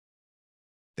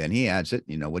 Then he adds it,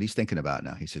 you know what he's thinking about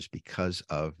now. He says, because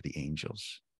of the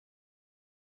angels.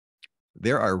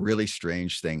 There are really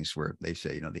strange things where they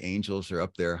say, the angels are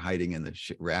up there hiding in the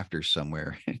rafters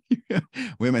somewhere.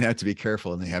 Women have to be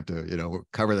careful, and they have to,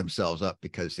 cover themselves up,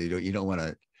 because you don't want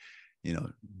to,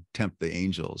 tempt the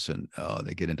angels, and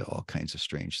they get into all kinds of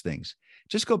strange things.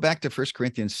 Just go back to 1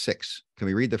 Corinthians 6. Can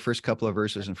we read the first couple of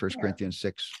verses in 1 Corinthians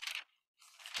 6?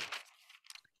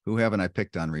 Who haven't I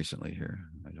picked on recently here?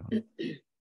 I don't.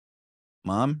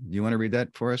 Mom, do you want to read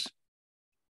that for us?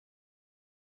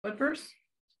 What verse?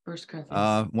 1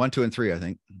 Corinthians. 1, 2, and 3, I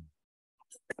think.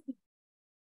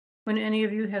 When any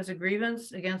of you has a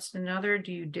grievance against another,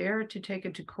 do you dare to take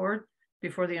it to court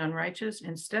before the unrighteous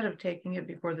instead of taking it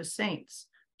before the saints?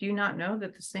 Do you not know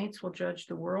that the saints will judge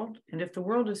the world? And if the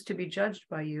world is to be judged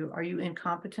by you, are you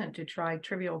incompetent to try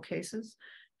trivial cases?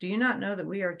 Do you not know that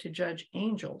we are to judge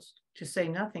angels, to say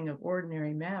nothing of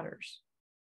ordinary matters?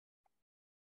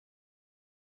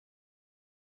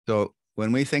 So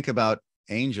when we think about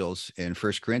angels in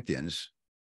 1 Corinthians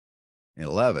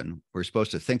 11, we're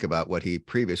supposed to think about what he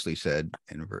previously said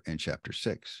in chapter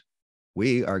 6.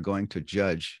 We are going to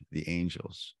judge the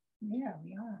angels. Yeah,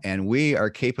 we are. And we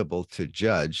are capable to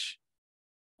judge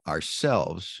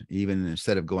ourselves, even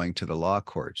instead of going to the law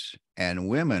courts. And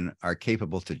women are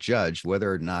capable to judge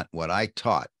whether or not what I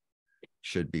taught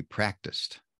should be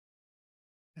practiced.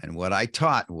 And what I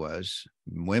taught was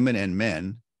women and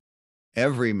men,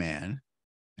 every man,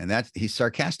 and that's, he's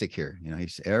sarcastic here. You know,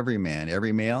 he's every man,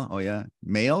 every male. Oh yeah.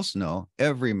 Males? No,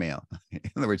 every male. In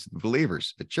other words,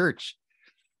 believers, the church.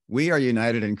 We are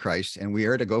united in Christ, and we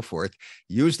are to go forth,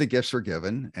 use the gifts we're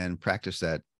given, and practice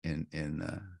that in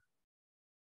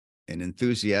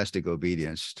enthusiastic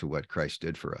obedience to what Christ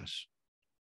did for us.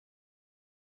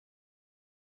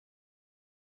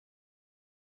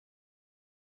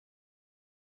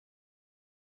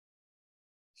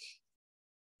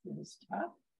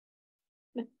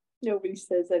 Nobody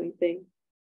says anything.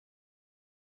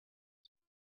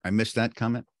 I missed that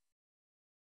comment.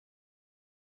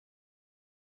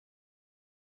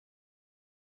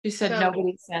 She said So-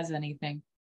 nobody says anything.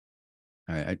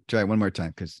 All right, I try one more time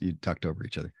because you talked over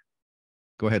each other.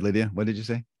 Go ahead, Lydia. What did you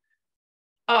say?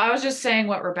 Oh, I was just saying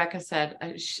what Rebecca said.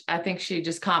 I think she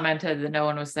just commented that no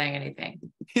one was saying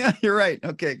anything. Yeah, you're right.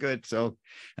 Okay, good. So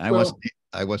I Well-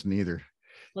 wasn't either.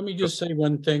 Let me just say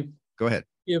one thing. Go ahead.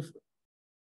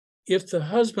 If the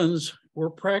husbands were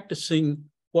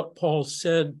practicing what Paul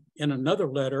said in another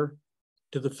letter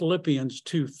to the Philippians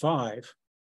 2:5,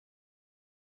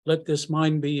 let this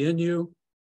mind be in you,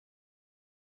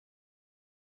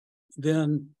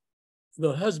 then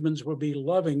the husbands will be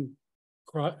loving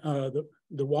the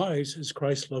wives as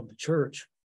Christ loved the church.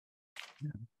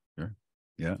 Sure.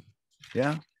 Yeah.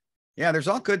 There's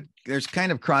all good. There's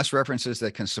kind of cross references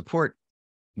that can support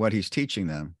what he's teaching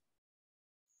them.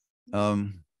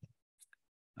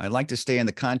 I'd like to stay in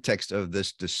the context of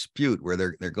this dispute where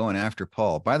they're going after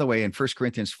Paul. By the way, in 1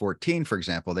 Corinthians 14, for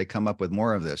example, they come up with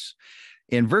more of this.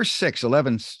 In verse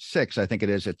 11:6, I think it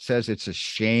is, it says it's a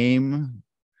shame.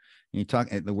 You talk,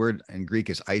 the word in Greek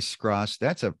is iskros.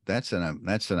 That's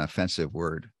an offensive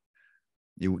word.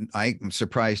 I'm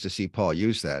surprised to see Paul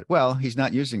use that. Well, he's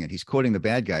not using it. He's quoting the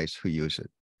bad guys who use it.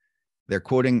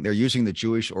 They're using the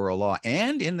Jewish oral law,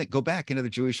 and go back into the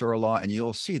Jewish oral law, and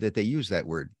you'll see that they use that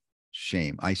word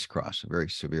shame, iskros, a very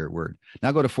severe word.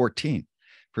 Now go to 14,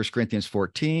 1 Corinthians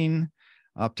 14,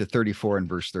 up to 34 and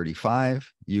verse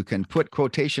 35. You can put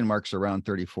quotation marks around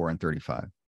 34 and 35.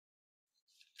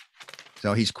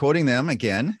 So he's quoting them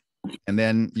again, and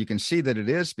then you can see that it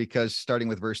is because starting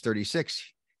with verse 36,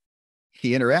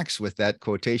 he interacts with that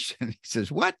quotation. He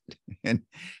says, "What?" And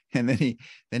then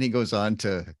he goes on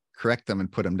to correct them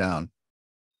and put them down.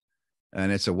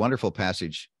 And it's a wonderful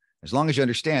passage. As long as you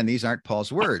understand, these aren't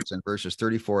Paul's words. In verses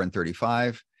 34 and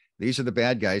 35, these are the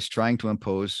bad guys trying to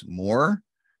impose more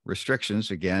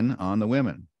restrictions again on the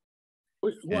women.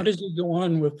 Why does he go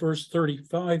on with verse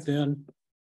 35 then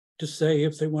to say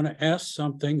if they want to ask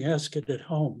something, ask it at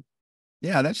home?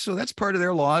 Yeah, that's part of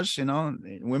their laws. You know,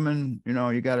 women, you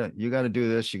know, you gotta do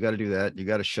this, you gotta do that, you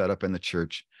gotta shut up in the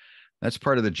church. That's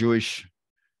part of the Jewish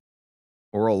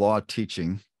oral law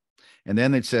teaching. And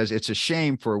then it says it's a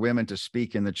shame for women to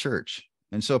speak in the church.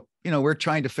 And so, you know, we're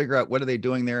trying to figure out what are they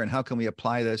doing there and how can we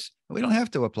apply this? We don't have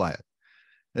to apply it.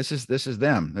 This is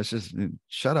them. This is,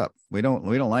 shut up. We don't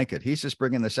like it. He's just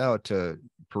bringing this out to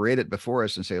parade it before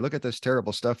us and say, look at this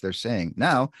terrible stuff they're saying.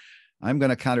 Now I'm going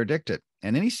to contradict it.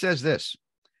 And then he says this,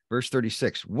 verse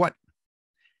 36, what?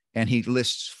 And he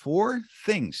lists 4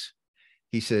 things.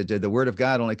 He said, did the word of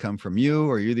God only come from you?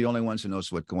 Or are you the only ones who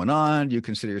knows what's going on? Do you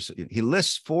consider yourself? He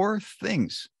lists 4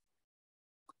 things.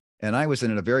 And I was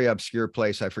in a very obscure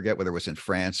place. I forget whether it was in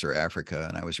France or Africa.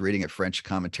 And I was reading a French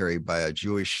commentary by a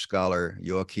Jewish scholar,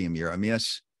 Joachim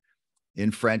Jeremias,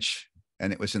 in French.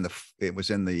 And it was in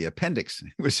the appendix.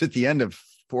 It was at the end of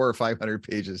 400 or 500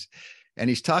 pages. And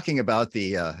he's talking about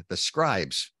the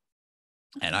scribes.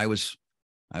 And I was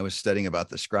studying about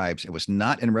the scribes. It was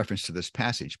not in reference to this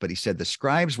passage, but he said the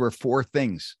scribes were 4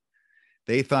 things.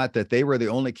 They thought that they were the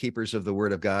only keepers of the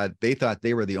word of God. They thought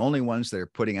they were the only ones that are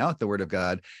putting out the word of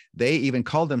God. They even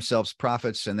called themselves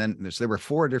prophets. And then there were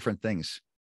 4 different things.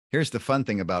 Here's the fun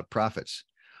thing about prophets.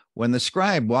 When the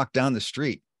scribe walked down the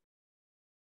street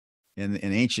in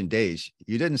ancient days,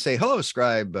 you didn't say, hello,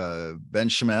 scribe Ben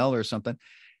Shmuel or something.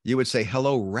 You would say,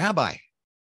 hello, rabbi.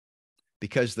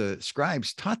 because the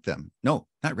scribes taught them, no,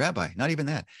 not rabbi, not even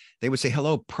that. They would say,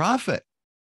 hello, prophet.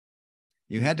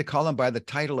 You had to call them by the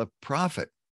title of prophet.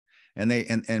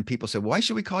 And people said, why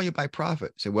should we call you by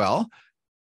prophet? Say, well,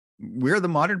 we're the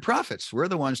modern prophets. We're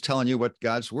the ones telling you what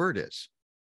God's word is.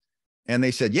 And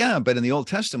they said, yeah, but in the Old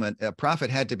Testament, a prophet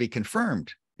had to be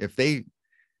confirmed. If they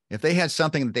had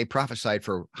something that they prophesied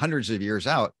for hundreds of years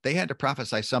out, they had to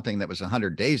prophesy something that was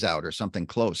 100 days out or something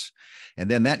close. And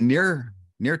then that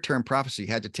near-term prophecy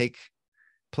had to take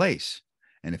place.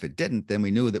 And if it didn't, then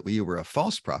we knew that you were a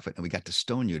false prophet and we got to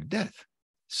stone you to death.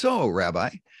 So, rabbi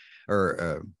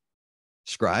or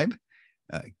scribe,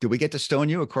 do we get to stone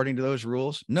you according to those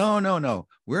rules? No.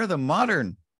 We're the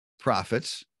modern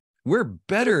prophets. We're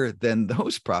better than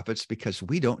those prophets because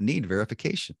we don't need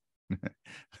verification. In other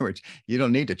words, you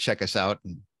don't need to check us out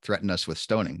and threaten us with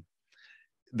stoning.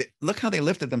 Look how they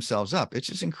lifted themselves up. It's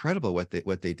just incredible what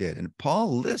they did. And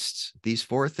Paul lists these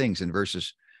four things in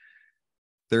verses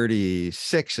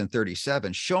 36 and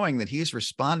 37, showing that he's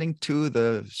responding to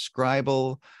the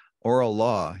scribal oral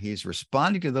law. He's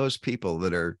responding to those people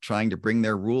that are trying to bring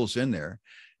their rules in there.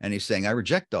 And he's saying, I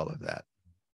reject all of that.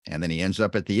 And then he ends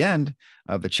up at the end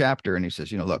of the chapter and he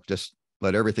says, look, just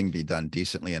let everything be done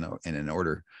decently and in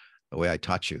order, the way I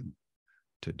taught you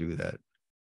to do that.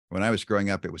 When I was growing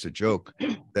up, it was a joke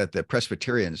that the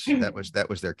Presbyterians, that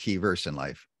was their key verse in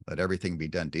life. Let everything be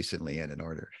done decently and in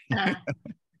order.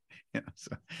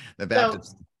 So the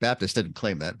Baptists didn't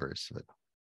claim that verse. But.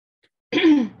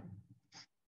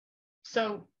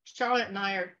 So Charlotte and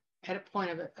I are at a point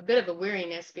of a bit of a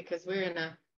weariness because we're in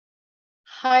a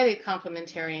highly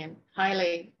complementarian,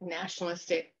 highly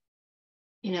nationalistic,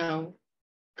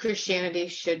 Christianity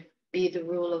should be the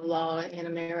rule of law in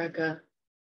America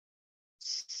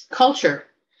culture,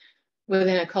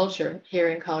 within a culture here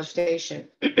in College Station.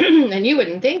 And you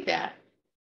wouldn't think that.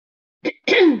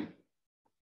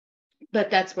 But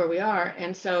that's where we are.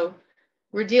 And so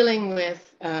we're dealing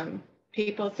with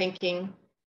people thinking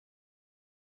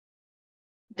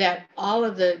that all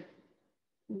of the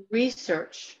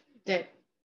research that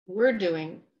we're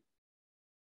doing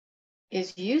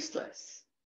is useless.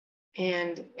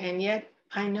 And yet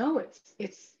I know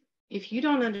it's if you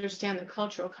don't understand the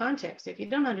cultural context, if you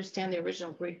don't understand the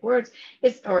original Greek words,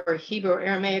 or Hebrew or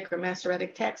Aramaic or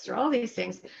Masoretic text or all these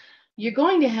things, you're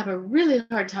going to have a really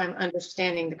hard time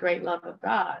understanding the great love of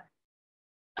God,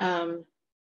 and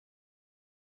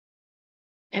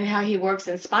how he works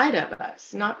in spite of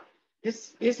us.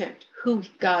 This isn't who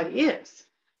God is.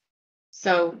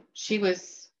 So she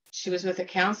was with a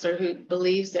counselor who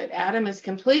believes that Adam is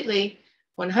completely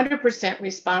 100%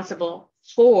 responsible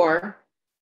for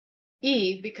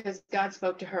Eve because God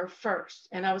spoke to her first.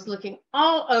 And I was looking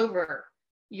all over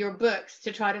your books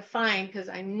to try to find, because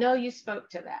I know you spoke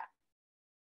to that.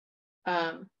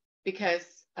 About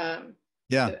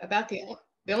the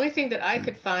only thing that I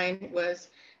could find was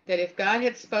that if God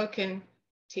had spoken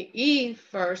to Eve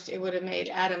first, it would have made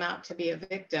Adam out to be a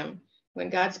victim. When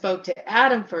God spoke to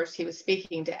Adam first, he was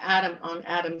speaking to Adam on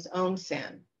Adam's own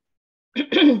sin.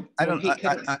 I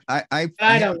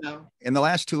don't know. In the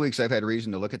last 2 weeks, I've had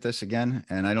reason to look at this again,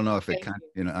 and I don't know if I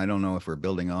don't know if we're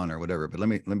building on or whatever. But let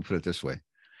me put it this way: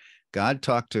 God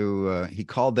talked to, he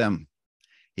called them.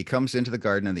 He comes into the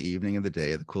garden in the evening of the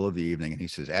day, the cool of the evening, and he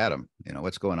says, "Adam,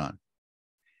 what's going on?"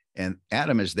 And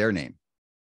Adam is their name.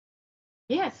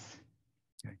 Yes.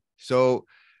 Okay. So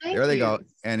there they go.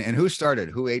 And who started?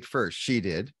 Who ate first? She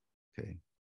did. Okay.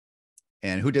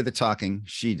 And who did the talking?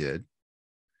 She did.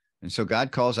 And so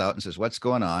God calls out and says, what's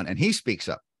going on? And he speaks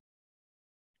up.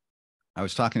 I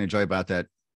was talking to Joy about that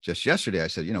just yesterday. I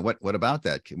said, what about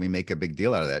that? Can we make a big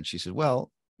deal out of that? And she said,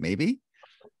 well, maybe,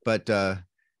 but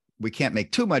we can't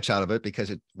make too much out of it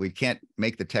because we can't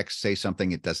make the text say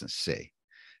something it doesn't say.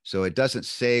 So it doesn't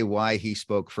say why he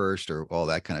spoke first or all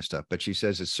that kind of stuff. But she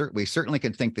says we certainly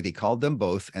can think that he called them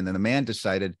both. And then the man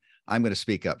decided, I'm going to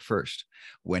speak up first.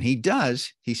 When he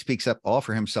does, he speaks up all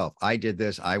for himself. I did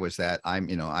this. I was that. I'm,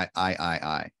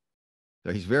 I.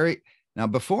 So he's now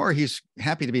before he's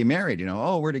happy to be married,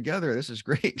 oh, we're together. This is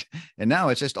great. And now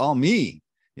it's just all me,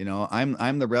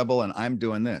 I'm the rebel and I'm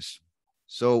doing this.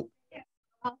 So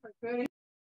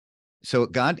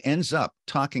God ends up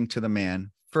talking to the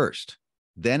man first.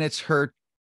 Then it's her.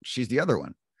 She's the other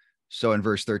one. So in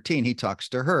verse 13, he talks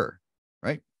to her,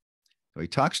 right? So he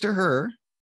talks to her.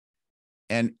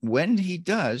 And when he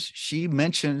does, she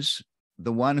mentions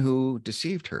the one who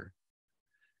deceived her.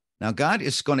 Now, God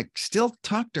is going to still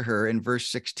talk to her in verse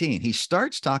 16. He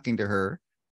starts talking to her.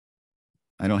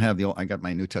 I got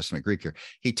my New Testament Greek here.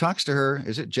 He talks to her.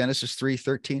 Is it Genesis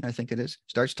 3:13? I think it is.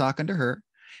 Starts talking to her.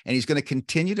 And he's going to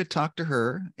continue to talk to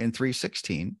her in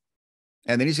 3:16.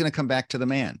 And then he's going to come back to the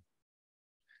man.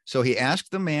 So he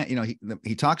asked the man,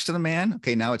 he talks to the man.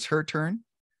 Okay, now it's her turn.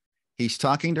 He's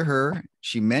talking to her.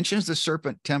 She mentions the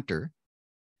serpent tempter.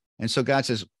 And so God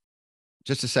says,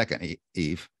 just a second,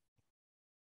 Eve.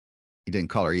 He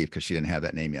didn't call her Eve because she didn't have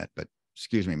that name yet, but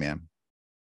excuse me, ma'am.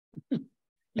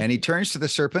 And he turns to the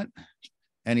serpent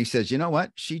and he says, you know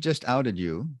what? She just outed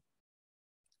you.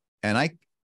 And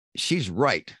she's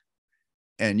right.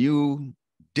 And you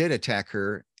did attack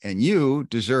her and you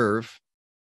deserve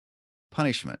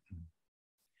punishment.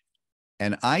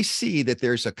 And I see that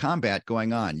there's a combat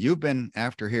going on. You've been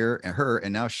after her,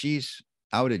 and now she's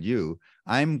outed you.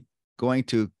 I'm going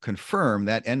to confirm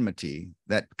that enmity,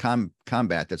 that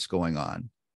combat that's going on.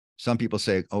 Some people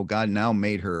say, oh, God now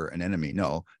made her an enemy.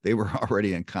 No, they were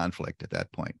already in conflict at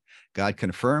that point. God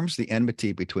confirms the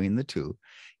enmity between the two.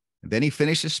 Then he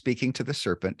finishes speaking to the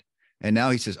serpent. And now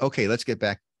he says, okay, let's get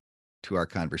back to our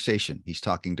conversation. He's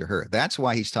talking to her. That's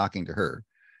why he's talking to her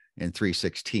in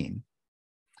 3:16.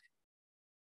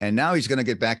 And now he's going to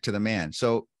get back to the man.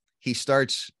 So he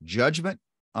starts judgment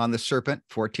on the serpent,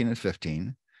 14 and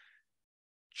 15.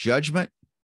 Judgment,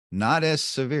 not as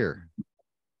severe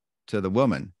to the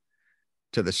woman.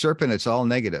 To the serpent, it's all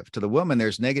negative. To the woman,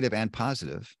 there's negative and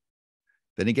positive.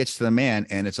 Then he gets to the man,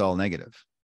 and it's all negative.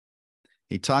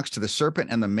 He talks to the serpent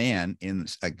and the man in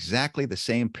exactly the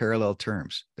same parallel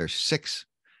terms. There's 6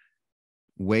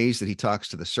 ways that he talks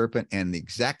to the serpent, and the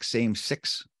exact same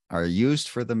 6 are used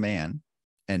for the man,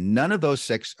 and none of those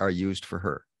 6 are used for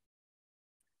her.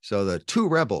 So the 2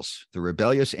 rebels, the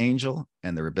rebellious angel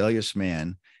and the rebellious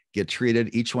man, get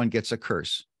treated. Each one gets a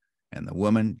curse, and the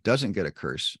woman doesn't get a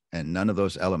curse, and none of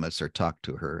those elements are talked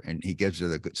to her, and he gives her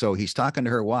the good. So he's talking to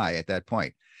her. Why at that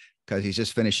point? Because he's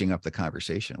just finishing up the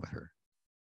conversation with her.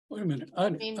 Wait a minute.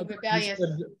 Rebellious.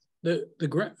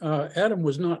 Adam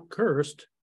was not cursed.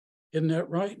 Isn't that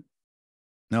right?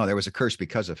 No, there was a curse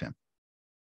because of him.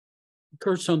 A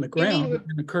curse on the ground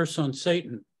and a curse on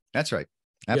Satan. That's right.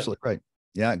 Absolutely right.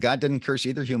 Yeah, God didn't curse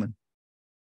either human.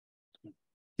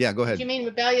 Yeah, go ahead. Do you mean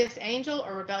rebellious angel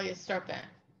or rebellious serpent?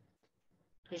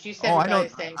 Because you said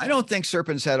rebellious angel. I don't think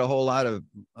serpents had a whole lot of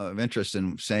interest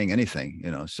in saying anything,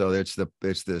 So it's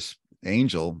this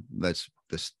angel, that's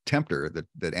this tempter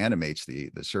that animates the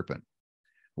serpent.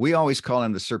 We always call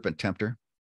him the serpent tempter.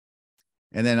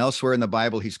 And then elsewhere in the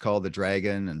Bible, he's called the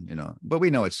dragon, and but we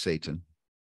know it's Satan.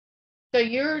 So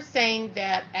you're saying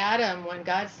that Adam, when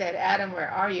God said, Adam,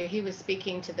 where are you? He was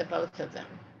speaking to the both of them.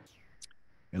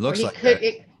 It looks like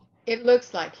that. It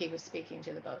looks like he was speaking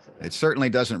to the both of them. It certainly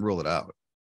doesn't rule it out.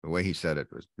 The way he said it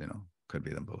was, could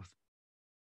be them both.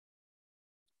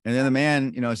 And then the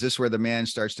man, is this where the man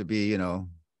starts to be,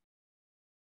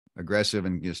 aggressive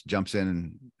and just jumps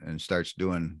in and starts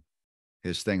doing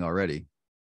his thing already?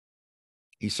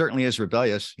 He certainly is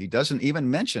rebellious. He doesn't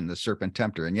even mention the serpent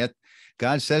tempter. And yet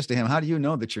God says to him, how do you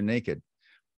know that you're naked?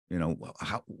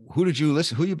 Who did you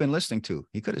listen? Who you've been listening to?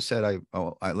 He could have said,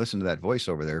 I listened to that voice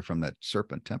over there from that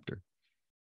serpent tempter.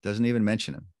 Doesn't even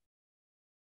mention him.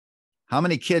 How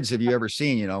many kids have you ever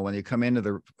seen, when you come into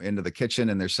the kitchen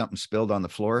and there's something spilled on the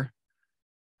floor?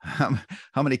 How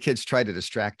many kids try to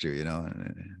distract you,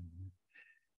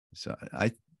 So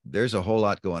there's a whole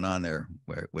lot going on there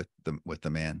with the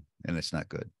man, and it's not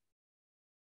good.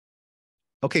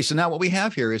 Okay, so now what we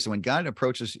have here is when God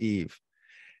approaches Eve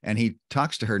and he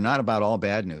talks to her not about all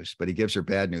bad news, but he gives her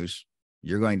bad news.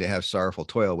 You're going to have sorrowful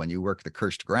toil when you work the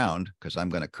cursed ground, because I'm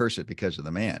going to curse it because of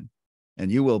the man.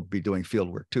 And you will be doing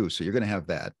field work too. So you're going to have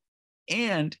that.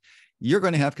 And you're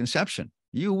going to have conception.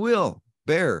 You will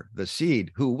bear the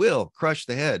seed who will crush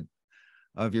the head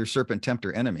of your serpent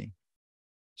tempter enemy.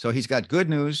 So he's got good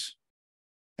news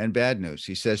and bad news.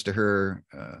 He says to her,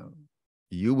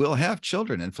 you will have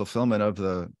children in fulfillment of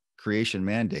the creation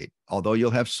mandate, although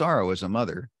you'll have sorrow as a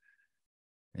mother.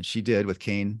 And she did with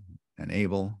Cain and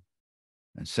Abel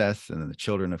and Seth and then the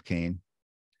children of Cain.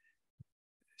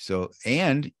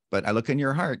 But I look in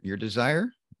your heart, your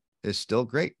desire is still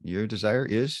great. Your desire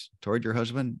is toward your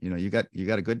husband. You got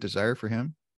a good desire for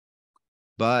him.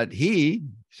 But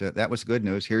so that was good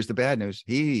news. Here's the bad news.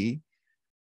 He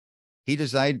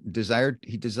decided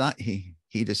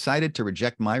to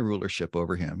reject my rulership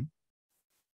over him,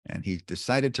 and he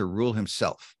decided to rule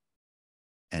himself.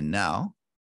 And now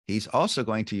he's also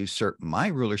going to usurp my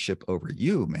rulership over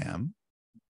you, ma'am,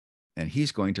 and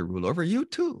he's going to rule over you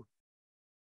too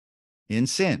in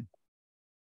sin.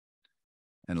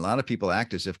 And a lot of people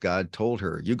act as if God told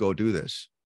her, you go do this.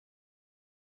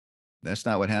 That's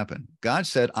not what happened. God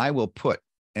said, I will put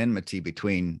enmity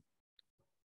between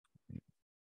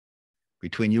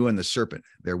you and the serpent.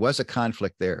 There was a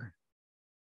conflict there.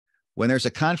 When there's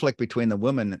a conflict between the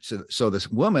woman, so this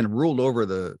woman ruled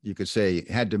over you could say,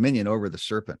 had dominion over the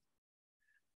serpent.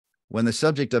 When the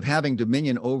subject of having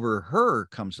dominion over her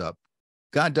comes up,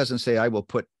 God doesn't say, I will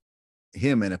put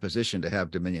him in a position to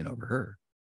have dominion over her.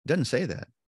 It doesn't say that,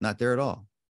 not there at all.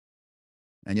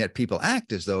 And yet people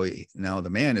act as though now the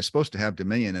man is supposed to have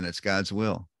dominion and it's God's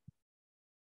will.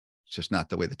 It's just not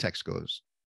the way the text goes.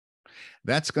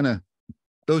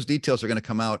 Those details are going to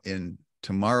come out in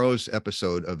tomorrow's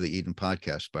episode of the Eden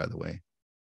podcast, by the way,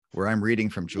 where I'm reading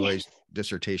from Joy's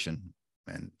dissertation.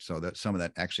 And so that some of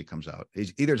that actually comes out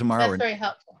either tomorrow That's very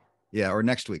helpful. Yeah, or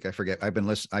next week. I forget.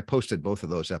 I posted both of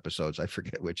those episodes. I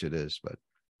forget which it is, but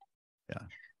yeah.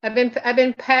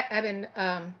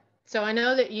 So I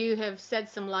know that you have said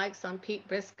some likes on Pete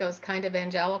Briscoe's Kind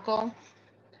Evangelical,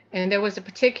 and there was a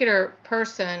particular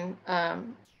person,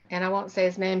 and I won't say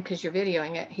his name because you're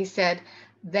videoing it. He said,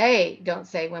 they don't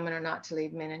say women are not to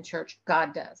lead men in church.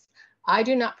 God does. I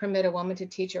do not permit a woman to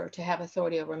teach or to have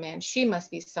authority over man. She must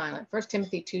be silent. 1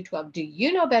 Timothy 2:12. Do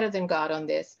you know better than God on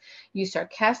this? You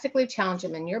sarcastically challenge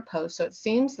him in your post, so it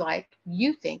seems like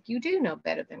you think you do know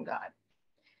better than God.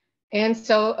 And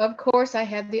so, of course, I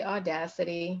had the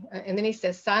audacity. And then he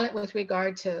says, silent with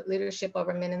regard to leadership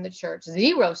over men in the church.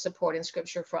 Zero support in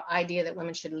scripture for idea that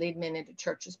women should lead men into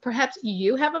churches. Perhaps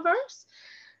you have a verse?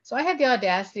 So I had the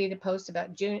audacity to post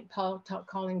about Paul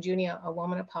calling Junia a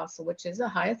woman apostle, which is a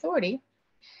high authority,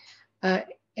 and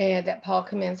that Paul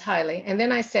commends highly. And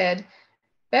then I said,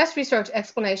 best research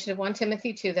explanation of 1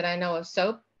 Timothy 2 that I know of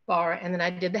so far. And then I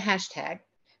did the hashtag,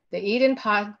 the Eden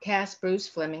podcast,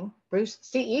 Bruce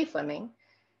C.E. Fleming,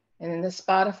 and then the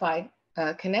Spotify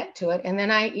connect to it. And then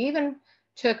I even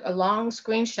took a long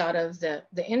screenshot of the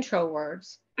intro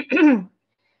words.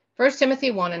 1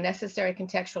 Timothy 1, a necessary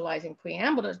contextualizing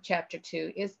preamble to chapter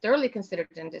 2, is thoroughly considered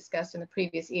and discussed in the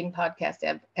previous Eden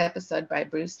podcast episode by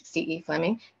Bruce C.E.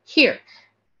 Fleming. Here,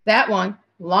 that one,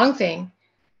 long thing.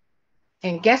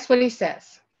 And guess what he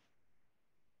says?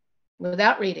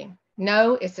 Without reading.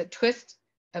 No, it's a twist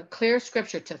of clear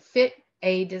scripture to fit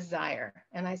a desire.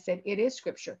 And I said, it is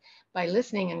scripture. By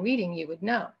listening and reading, you would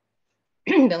know.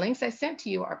 The links I sent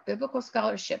to you are biblical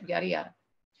scholarship, yada, yada.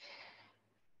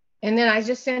 And then I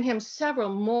just sent him several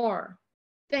more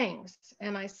things.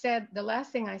 And I said, the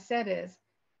last thing I said is,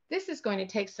 this is going to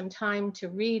take some time to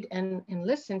read and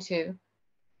listen to,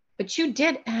 but you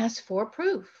did ask for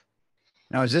proof.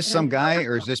 Now, is this some guy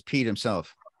or is this Pete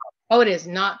himself? Oh, it is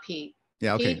not Pete.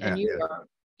 Yeah, okay. Pete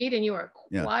and you are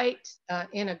quite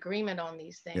in agreement on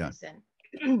these things. Yeah.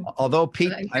 And although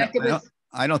Pete,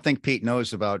 I don't think Pete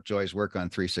knows about Joy's work on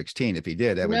 3:16. If he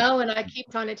did, no, and I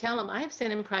keep trying to tell him. I have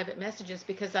sent him private messages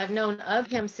because I've known of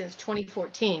him since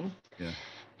 2014. Yeah.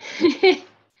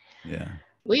 Yeah.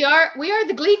 We are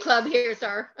the Glee Club here,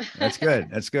 sir. That's good.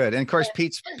 That's good. And of course,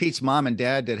 Pete's mom and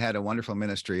dad had a wonderful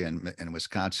ministry in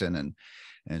Wisconsin,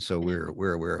 and so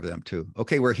we're aware of them too.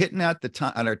 Okay, we're hitting at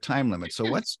our time limit. So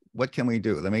what can we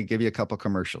do? Let me give you a couple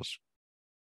commercials.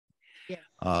 Yeah.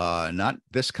 Not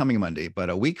this coming Monday, but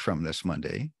a week from this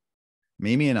Monday,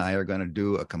 Mimi and I are going to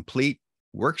do a complete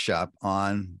workshop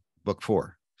on book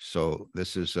 4. So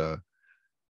this is the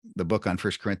book on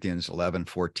 1 Corinthians 11,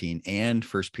 14, and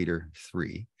 1 Peter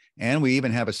 3. And we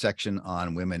even have a section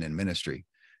on women in ministry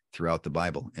throughout the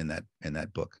Bible in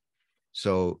that book.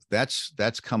 So that's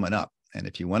coming up. And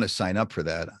if you want to sign up for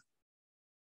that,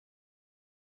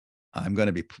 I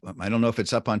don't know if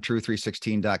it's up on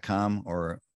true316.com,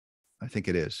 or I think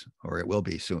it is, or it will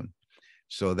be soon.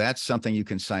 So that's something you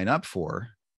can sign up for.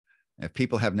 If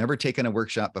people have never taken a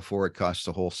workshop before, it costs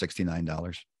a whole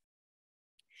 $69.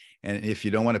 And if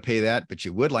you don't want to pay that, but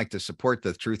you would like to support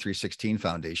the True 316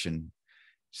 Foundation,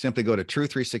 simply go to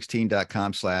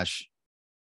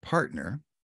true316.com/partner.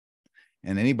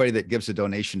 And anybody that gives a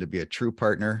donation to be a true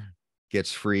partner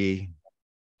gets free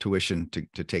tuition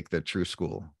to take the True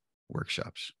School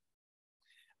workshops.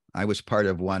 I was part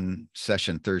of one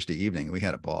session Thursday evening. We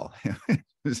had a ball.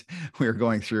 We're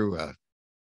going through the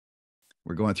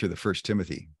 1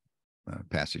 Timothy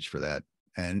passage for that.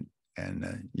 And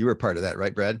you were part of that,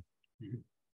 right, Brad? Mm-hmm.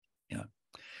 Yeah.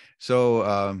 So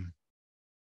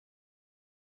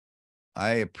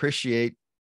I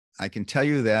can tell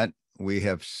you that we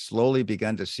have slowly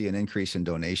begun to see an increase in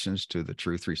donations to the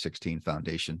True 316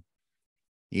 Foundation.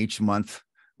 Each month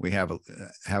we have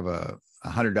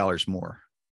 $100 more.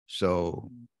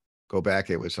 So go back,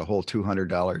 it was a whole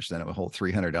 $200, then a whole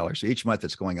 $300. So each month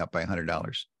it's going up by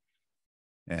 $100.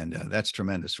 And that's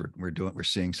tremendous. We're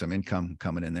seeing some income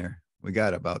coming in there. We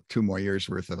got about 2 more years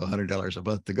worth of $100 a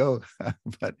month to go,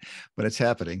 but it's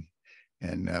happening.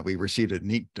 And we received a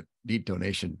neat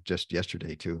donation just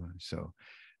yesterday too. So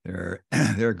there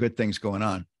are good things going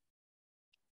on.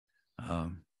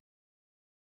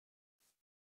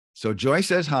 So Joy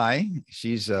says hi.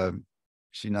 She's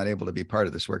not able to be part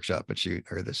of this workshop, but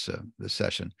this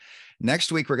session.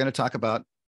 Next week, we're going to talk about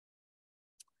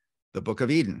the Book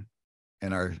of Eden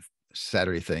in our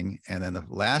Saturday thing. And then the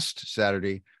last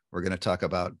Saturday, we're going to talk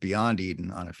about Beyond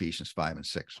Eden on Ephesians 5 and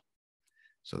 6.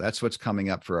 So that's what's coming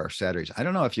up for our Saturdays. I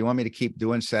don't know if you want me to keep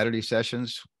doing Saturday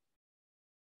sessions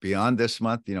beyond this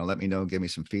month, let me know, give me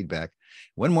some feedback.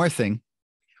 One more thing,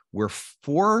 we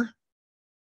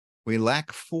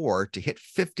lack 4 to hit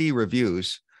 50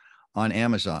 reviews on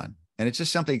Amazon. And it's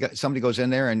just somebody goes in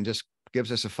there and just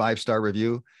gives us a 5-star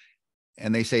review.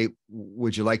 And they say,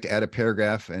 would you like to add a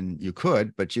paragraph? And you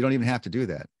could, but you don't even have to do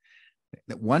that.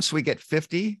 Once we get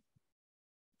 50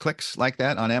 clicks like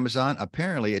that on Amazon,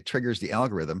 apparently it triggers the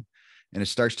algorithm and it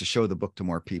starts to show the book to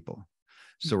more people.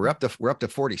 So we're up to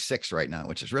 46 right now,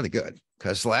 which is really good,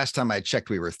 because the last time I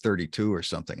checked, we were 32 or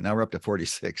something. Now we're up to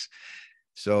 46.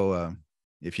 So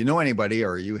if you know anybody,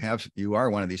 or you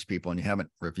are one of these people and you haven't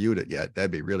reviewed it yet,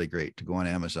 that'd be really great to go on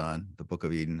Amazon, the Book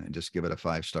of Eden, and just give it a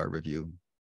 5-star review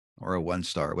or a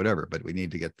 1-star, whatever. But we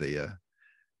need to get the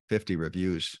 50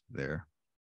 reviews there.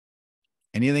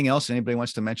 Anything else anybody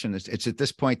wants to mention? It's at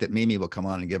this point that Mimi will come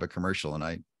on and give a commercial,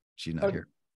 and she's not here.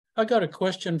 I got a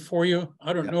question for you.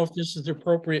 I don't know if this is the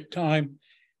appropriate time.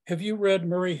 Have you read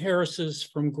Murray Harris's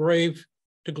From Grave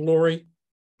to Glory?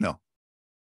 No.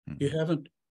 You haven't?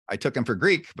 I took him for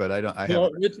Greek, but I haven't.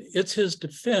 Well, it's his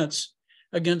defense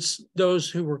against those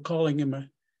who were calling him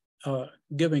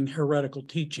giving heretical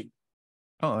teaching.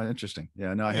 Oh, interesting.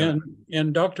 Yeah, no, I haven't.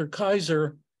 And Dr.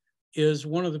 Kaiser is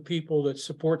one of the people that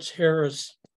supports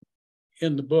Harris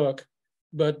in the book.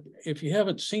 But if you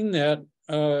haven't seen that,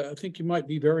 I think you might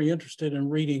be very interested in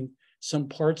reading some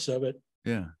parts of it.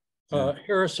 Yeah.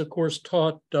 Harris, of course,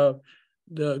 taught the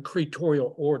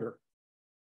creatorial order.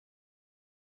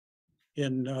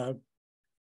 At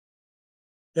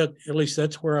least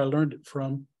that's where I learned it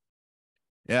from.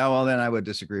 Yeah, well, then I would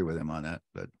disagree with him on that,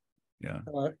 but yeah.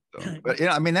 But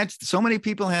I mean, that's so many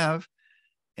people have,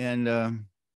 and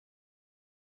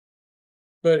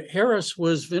but Harris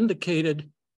was vindicated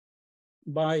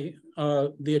by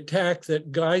the attack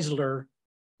that Geisler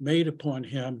made upon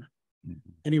him,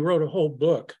 and he wrote a whole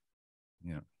book,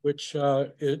 which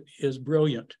it is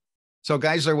brilliant. So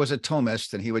Geisler was a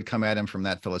Thomist, and he would come at him from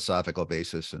that philosophical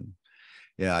basis, and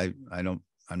I'm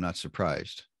not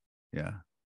surprised. Yeah,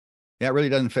 it really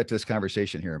doesn't fit this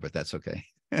conversation here, but that's okay.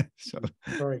 So,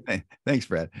 thanks,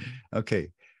 Brad.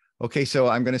 Okay, so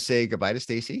I'm going to say goodbye to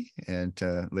Stacy and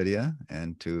to Lydia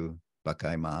and to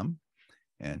Buckeye Mom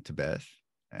and to Beth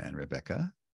and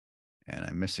Rebecca, and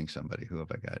I'm missing somebody. Who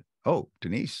have I got? Oh,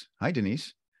 Denise. Hi,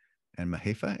 Denise. And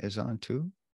Mahefa is on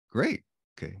too. Great.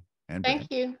 Okay. And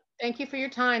thank you. Thank you for your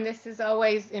time. This is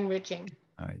always enriching.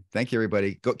 All right. Thank you,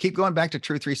 everybody. Keep going back to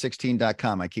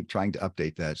true316.com. I keep trying to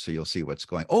update that so you'll see what's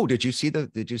going. Oh, did you see the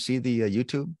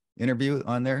YouTube interview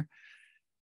on there?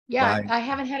 Yeah, I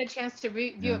haven't had a chance to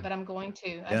review it, but I'm going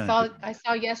to. I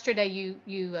saw yesterday you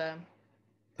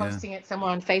posting it somewhere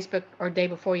on Facebook or day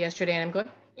before yesterday, and I'm going,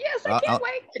 yes, I can't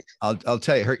wait. I'll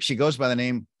tell you, she goes by the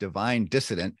name Divine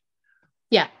Dissident.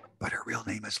 Yeah. But her real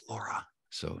name is Laura.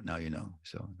 So now you know.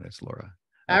 So that's Laura.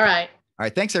 Okay. All right. All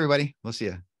right. Thanks, everybody. We'll see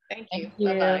you. Thank you.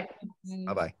 Bye-bye.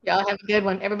 Bye-bye. Y'all have a good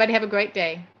one. Everybody have a great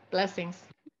day. Blessings.